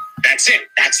 That's it.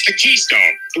 That's the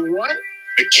keystone. The what?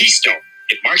 The keystone.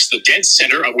 It marks the dead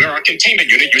center of where our containment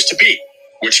unit used to be.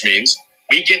 Which means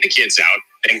we get the kids out,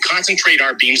 then concentrate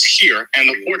our beams here, and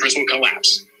the fortress will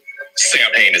collapse.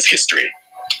 Champagne is history.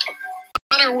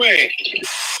 On our way.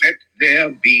 Let there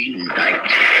be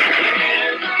light.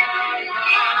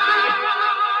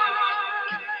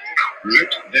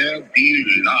 Let there be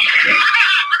laughter.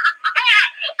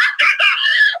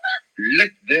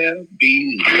 Let there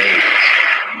be love.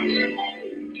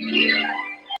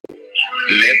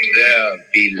 Let there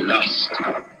be lust.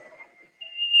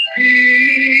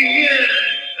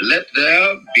 Let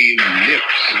there be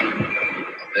lips.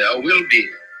 There will be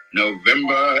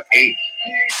November 8th.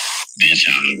 This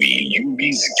Halloween, you'll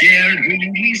be scared when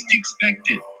you least expect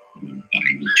it. You'll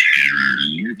find terror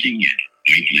lurking at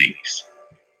White Lakes.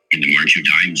 In the March of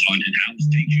Dimes haunted house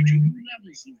takes you to new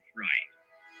levels of fright.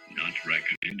 Not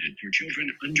recommended for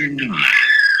children under 9.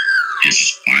 This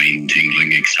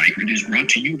spine-tingling excitement is brought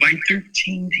to you by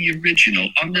 13 The Original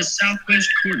on the southwest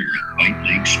corner of White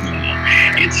Lakes Mall.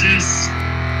 It's a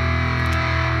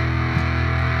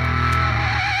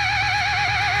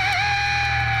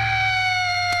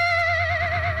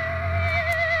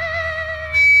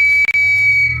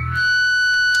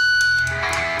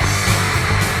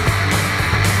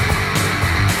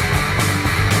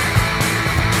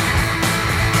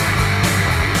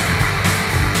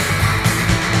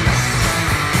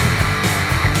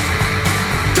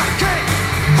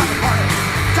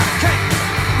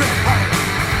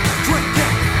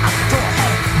Drinking at the door.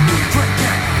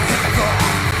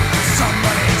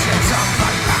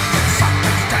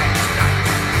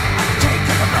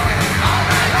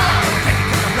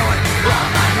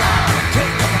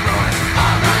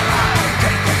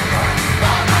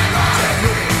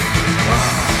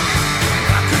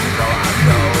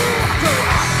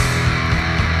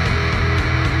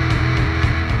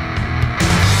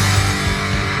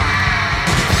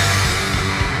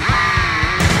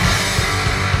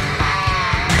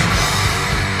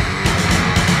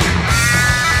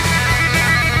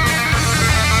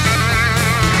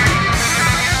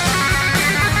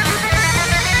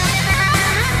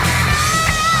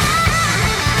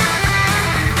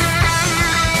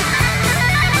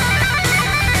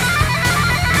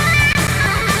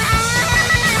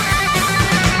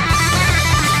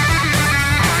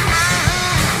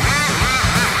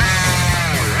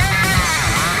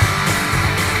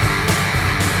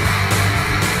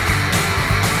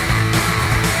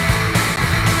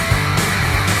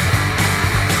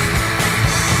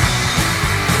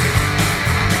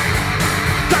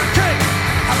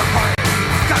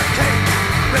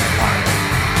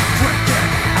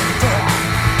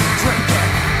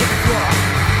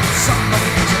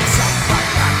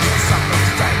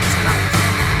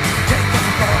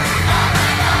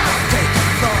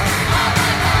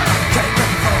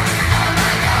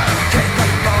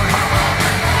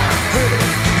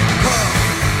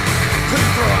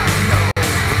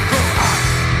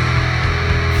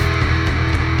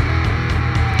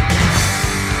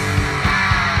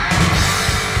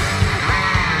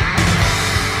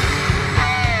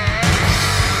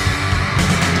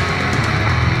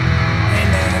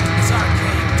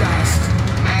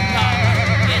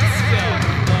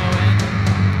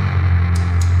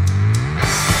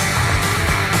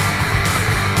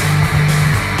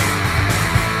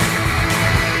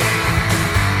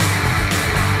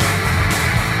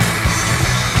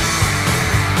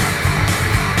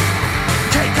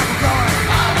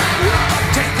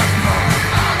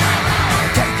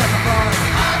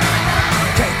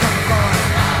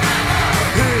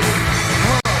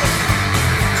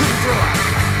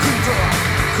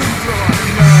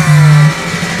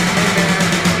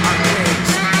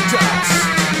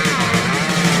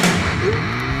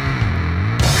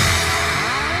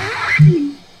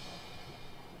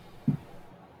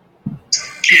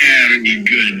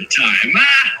 good time.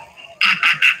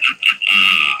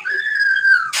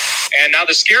 And now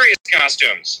the scariest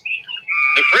costumes.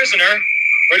 The prisoner,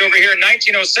 right over here in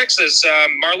 1906, is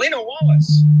Marlena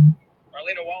Wallace.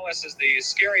 Marlena Wallace is the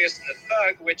scariest and the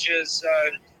thug, which is,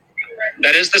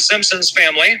 that is the Simpsons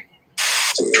family.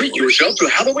 Treat yourself to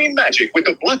Halloween magic with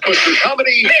the blockbuster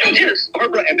comedy Yes.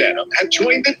 Barbara and Adam have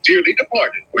joined the dearly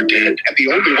departed. We're dead, and the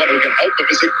only one who can help them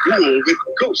is a ghoul with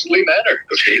ghostly manner.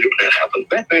 Okay, when that happens,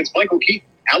 Batman's Michael Keaton,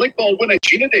 Alec Baldwin, and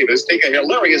Gina Davis take a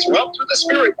hilarious route through the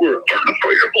spirit world.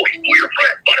 For your voice, for your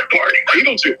friend, what a party.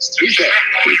 Beetlejuice, Tuesday.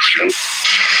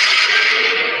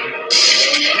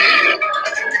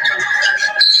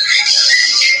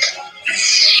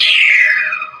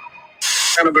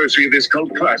 Anniversary of this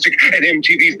cult classic, and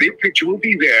MTV's Big Picture will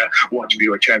be there. Watch for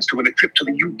your chance to win a trip to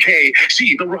the UK,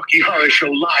 see the Rocky Horror Show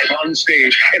live on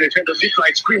stage, and attend a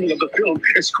midnight screening of the film,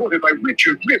 escorted by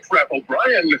Richard Riff Raff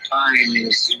O'Brien.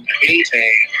 Times 8.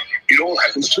 It all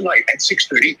happens tonight at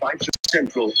 6:30, 5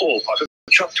 Central, all part of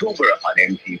October on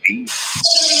MTV.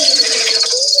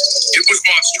 It was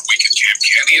Monster Week at Camp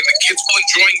Candy, and the kids were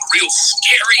enjoying a real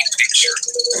scary picture.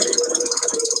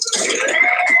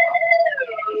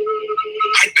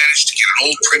 I managed to get an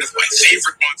old print of my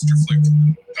favorite monster flick,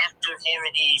 Dr.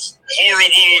 Horrible's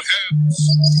Horrible Heads.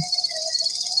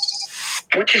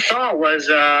 What you saw was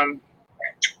a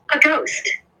ghost.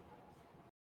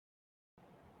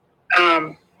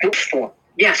 Ghost form.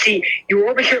 Yeah, see, you were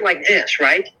over here like this,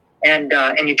 right? And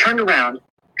you turned around.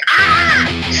 Ah!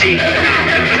 See,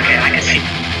 okay, I can see.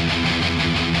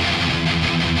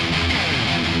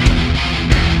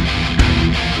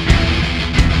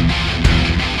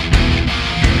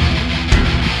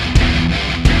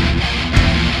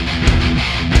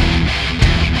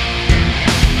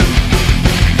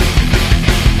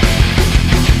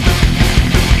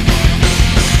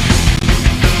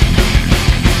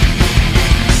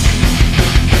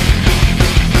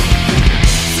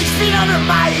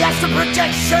 As a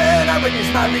protection, I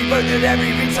witness my rebirth at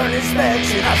every return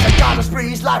inspection. As the goddess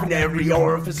breathes life in every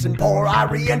orifice and pore, I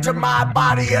re-enter my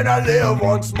body and I live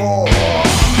once more.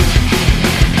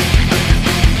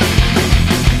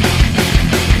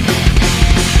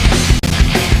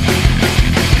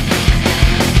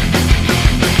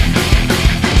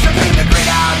 So take the grit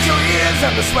out your ears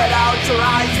and the sweat out your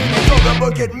eyes, and you throw the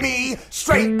book at me,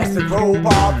 straight as the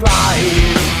crowbar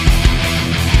flies.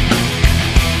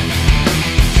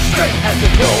 Straight as the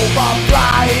crowbar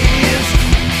flies.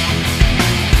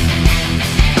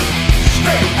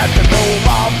 Straight as the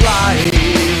crowbar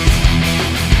flies.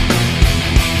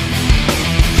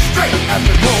 Straight as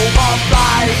the crowbar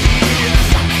flies.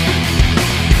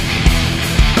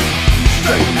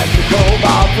 Straight as the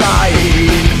crowbar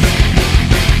flies.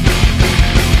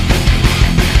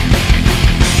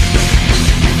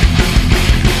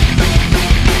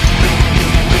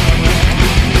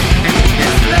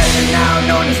 Now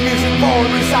known as music for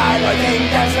recital, I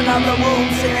think that's another womb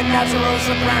singing natural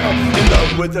soprano, in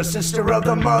love with the sister of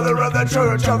the mother of the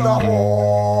church of the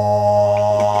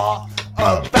whore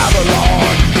of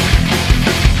Babylon.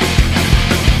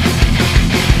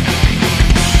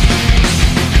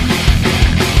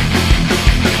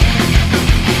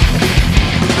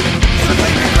 So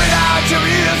take the grit out your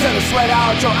ears and the sweat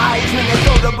out your eyes when you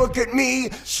throw the book at me,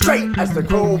 straight as the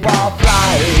crowbar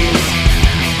flies.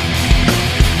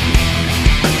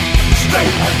 Straight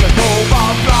as the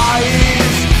crowbar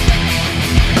flies.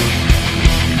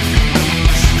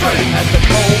 Straight as the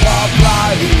crowbar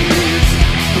flies.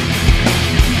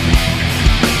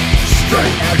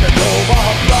 Straight as the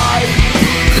crowbar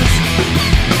flies.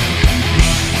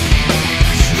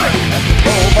 Straight as the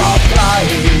crowbar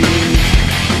flies.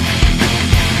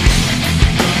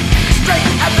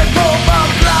 Straight as the crowbar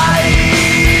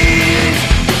flies.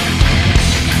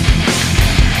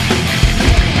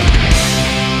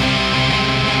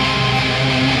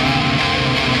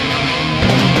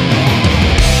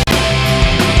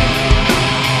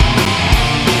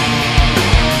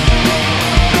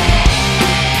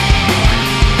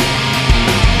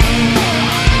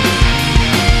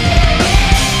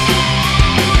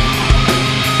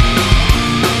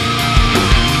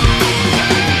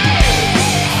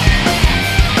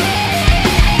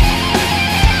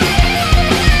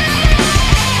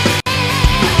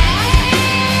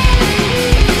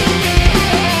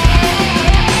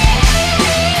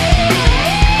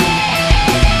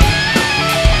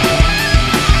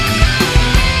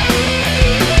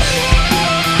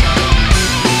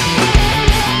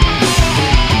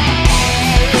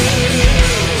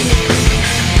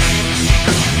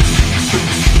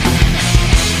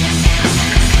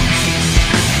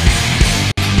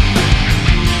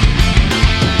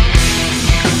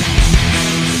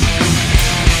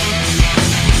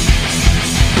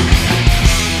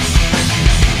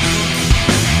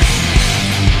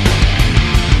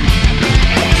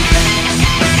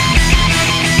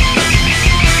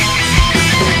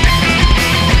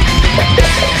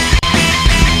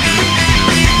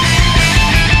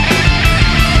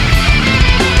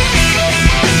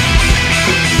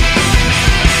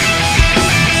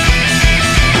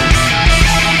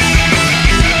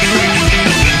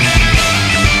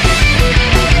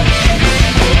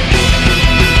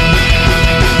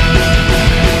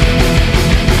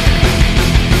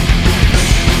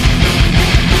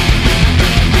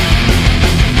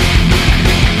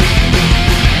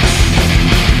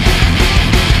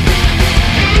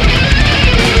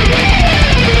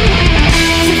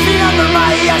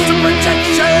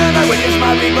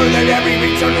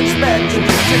 to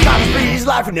pieces. I squeeze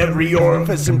life in every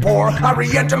orifice and pore. I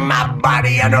re-enter my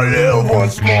body and I live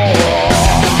once more.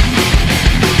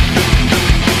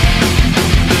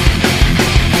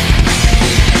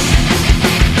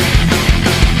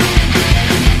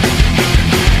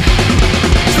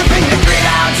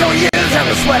 Your ears and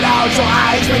the sweat out your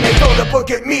eyes when they throw the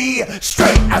book at me,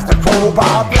 straight as the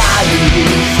crowbar flies.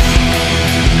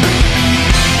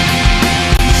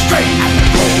 Straight as the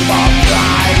crowbar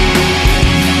flies.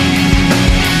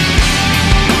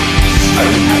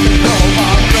 Straight as the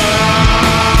crowbar flies.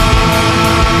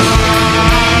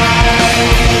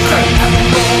 Straight as the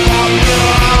crowbar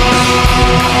flies.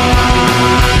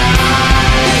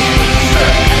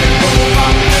 Straight as the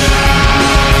crowbar flies.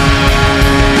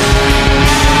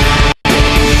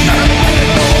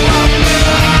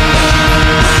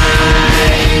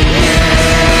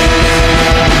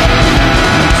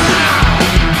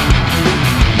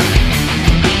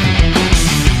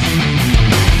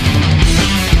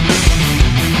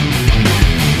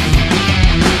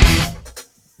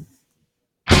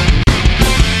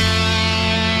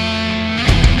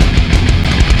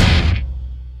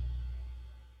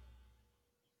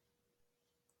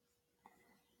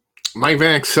 Mike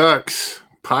Vanek Sucks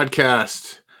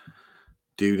podcast,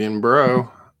 dude and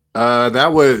bro.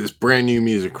 That was brand new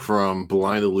music from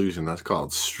Blind Illusion. That's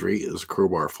called Straight as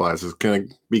Crowbar Flies. It's going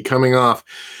to be coming off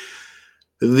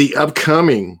the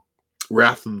upcoming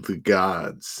Wrath of the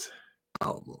Gods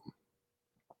album.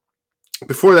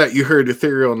 Before that, you heard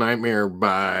Ethereal Nightmare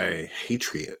by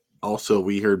Hatred. Also,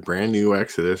 we heard brand new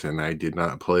Exodus, and I did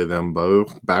not play them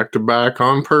both back to back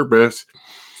on purpose.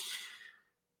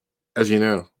 As you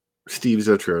know, Steve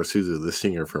Zotros, who's the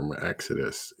singer from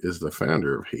Exodus, is the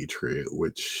founder of Hatred,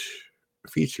 which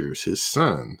features his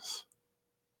sons,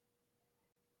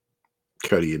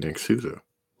 Cuddy and Nick Souza.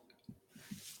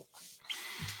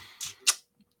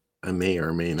 I may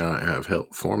or may not have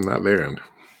helped form that band.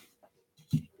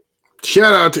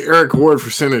 Shout out to Eric Ward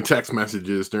for sending text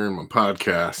messages during my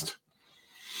podcast.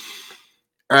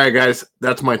 All right, guys,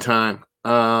 that's my time.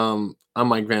 I'm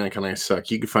Mike Vanek and I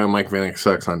Suck. You can find Mike Vanek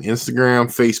Sucks on Instagram,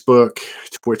 Facebook,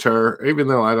 Twitter, even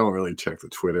though I don't really check the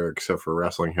Twitter except for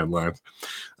wrestling headlines.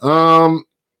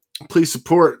 Please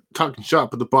support Talking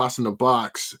Shop with the Boss in the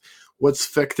Box. What's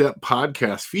Fecked Up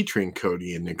podcast featuring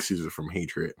Cody and Nick Souza from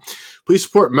Hatred. Please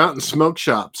support Mountain Smoke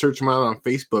Shop. Search them out on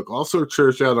Facebook. Also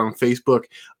search out on Facebook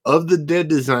Of the Dead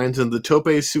Designs and the Tope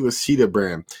Suicida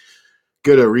brand.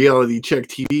 Go to Reality Check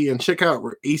TV and check out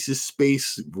Aces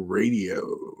Space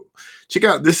Radio. Check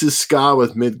out This Is Ska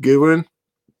with Mid Goodwin.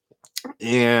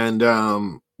 And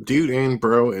dude and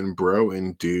bro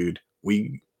and dude,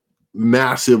 we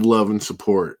massive love and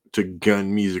support to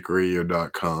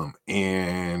gunmusicradio.com.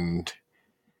 And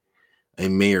I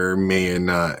may or may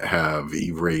not have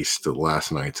erased the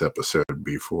last night's episode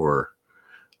before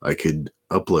I could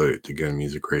upload it to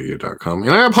gunmusicradio.com.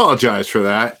 And I apologize for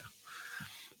that.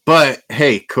 But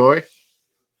hey, Coy,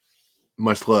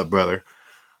 much love, brother.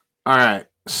 All right,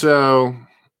 so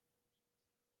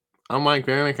I'm Mike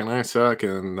Vanek and I Suck,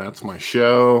 and that's my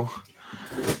show.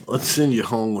 Let's send you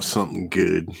home with something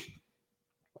good.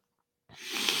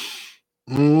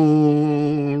 Yes,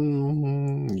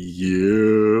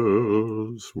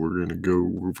 we're gonna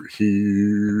go over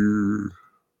here.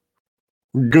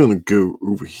 We're gonna go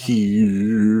over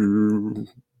here.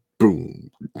 Boom,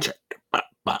 check.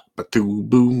 Bop, ba, doo,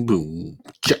 boom, boom.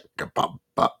 Check a bop,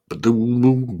 bop, ba, doo,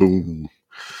 boom, boom.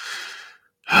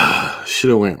 Should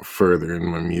have went further in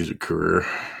my music career.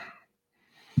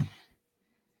 I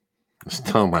was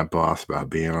telling my boss about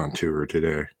being on tour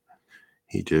today.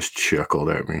 He just chuckled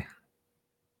at me.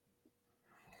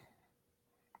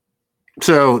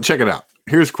 So check it out.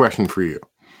 Here's a question for you.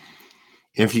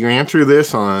 If you answer this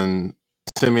send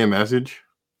me a message,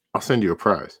 I'll send you a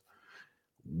prize.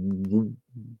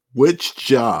 Which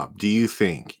job do you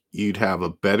think you'd have a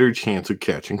better chance of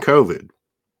catching COVID?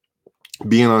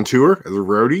 Being on tour as a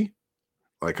roadie,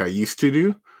 like I used to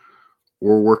do,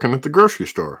 or working at the grocery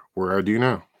store, where I do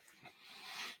now?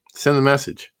 Send the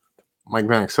message. Mike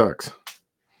Vanek Sucks.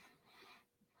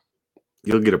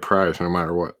 You'll get a prize no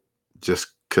matter what, just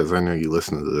because I know you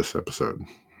listen to this episode.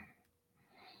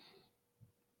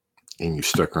 And you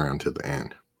stuck around to the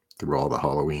end through all the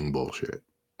Halloween bullshit.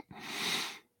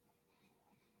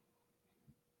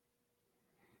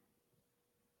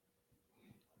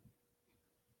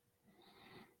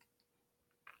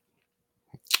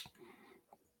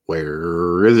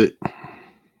 Where is it?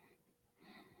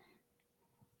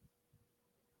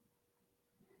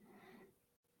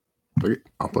 Wait,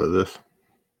 I'll play this.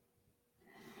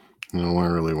 No, I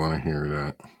really want to hear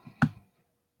that.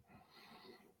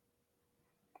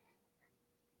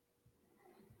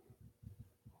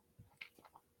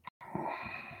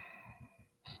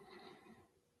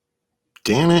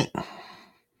 Damn it.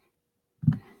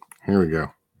 Here we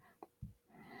go.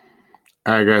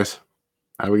 All right, guys.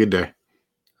 Have a good day.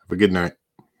 Have a good night.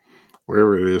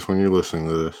 Wherever it is when you're listening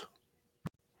to this.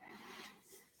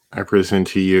 I present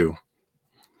to you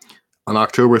on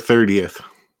October 30th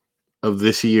of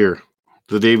this year,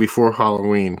 the day before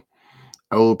Halloween,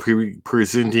 I will be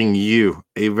presenting you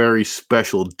a very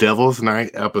special Devil's Night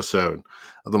episode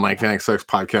of the Mike Vanek Sucks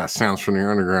podcast, Sounds from the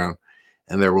Underground,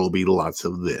 and there will be lots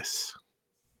of this.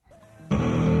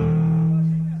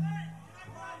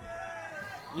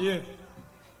 Yeah.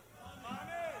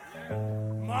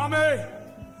 Mommy,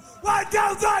 why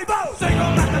don't they both sing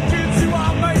on like the kids you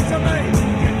are made to me?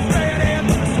 Stay in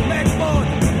the select board.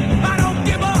 I don't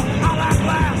give up, I like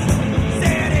last.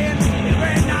 Stay in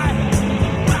every night.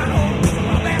 Right home to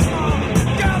my best mom.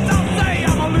 Girls don't say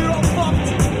I'm a little fucked.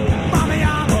 Mommy,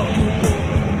 I'm a cuckoo.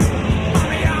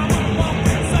 Mommy, I'm a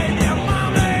fucking savior.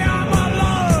 Mommy, I'm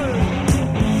alive.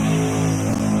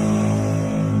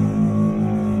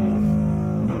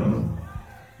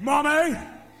 Mommy,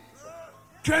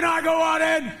 can I go out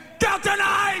and count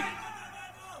tonight?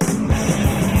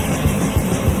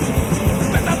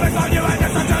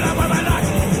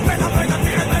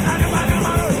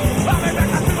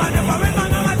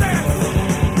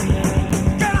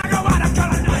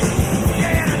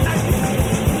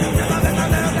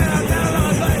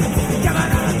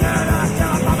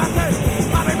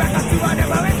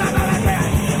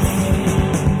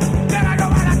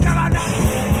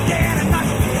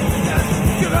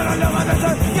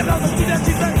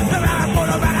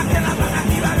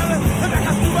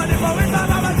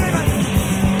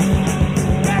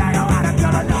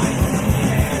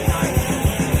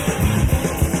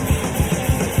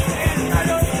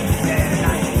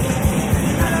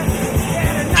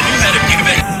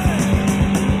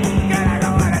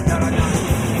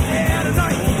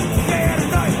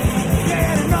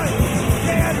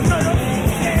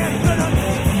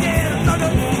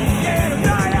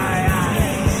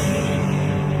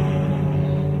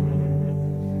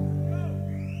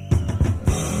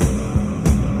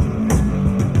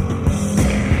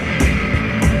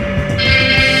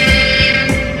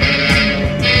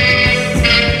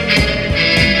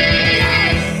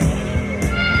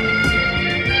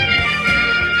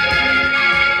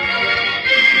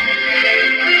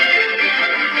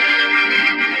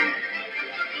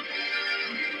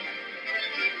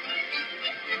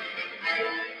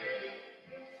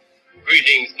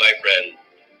 Greetings, my friend.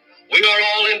 We are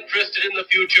all interested in the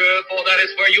future, for that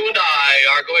is where you and I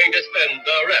are going to spend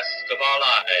the rest of our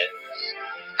lives.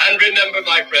 And remember,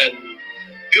 my friend,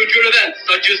 future events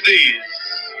such as these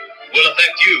will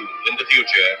affect you in the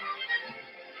future.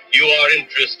 You are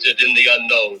interested in the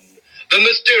unknown, the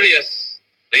mysterious,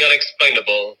 the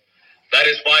unexplainable. That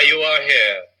is why you are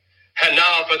here. And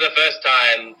now, for the first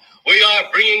time, we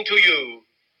are bringing to you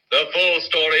the full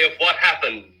story of what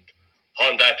happened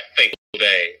on that fateful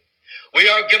day. We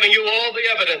are giving you all the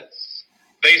evidence,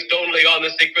 based only on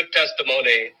the secret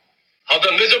testimony of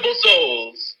the miserable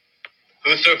souls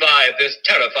who survived this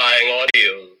terrifying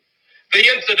ordeal. The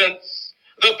incidents,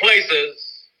 the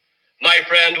places. My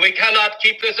friend, we cannot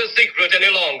keep this a secret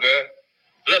any longer.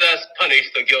 Let us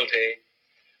punish the guilty.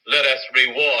 Let us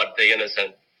reward the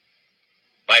innocent.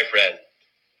 My friend,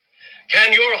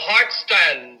 can your heart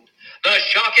stand the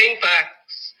shocking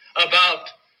facts about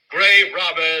grave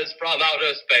robbers from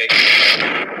outer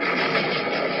space?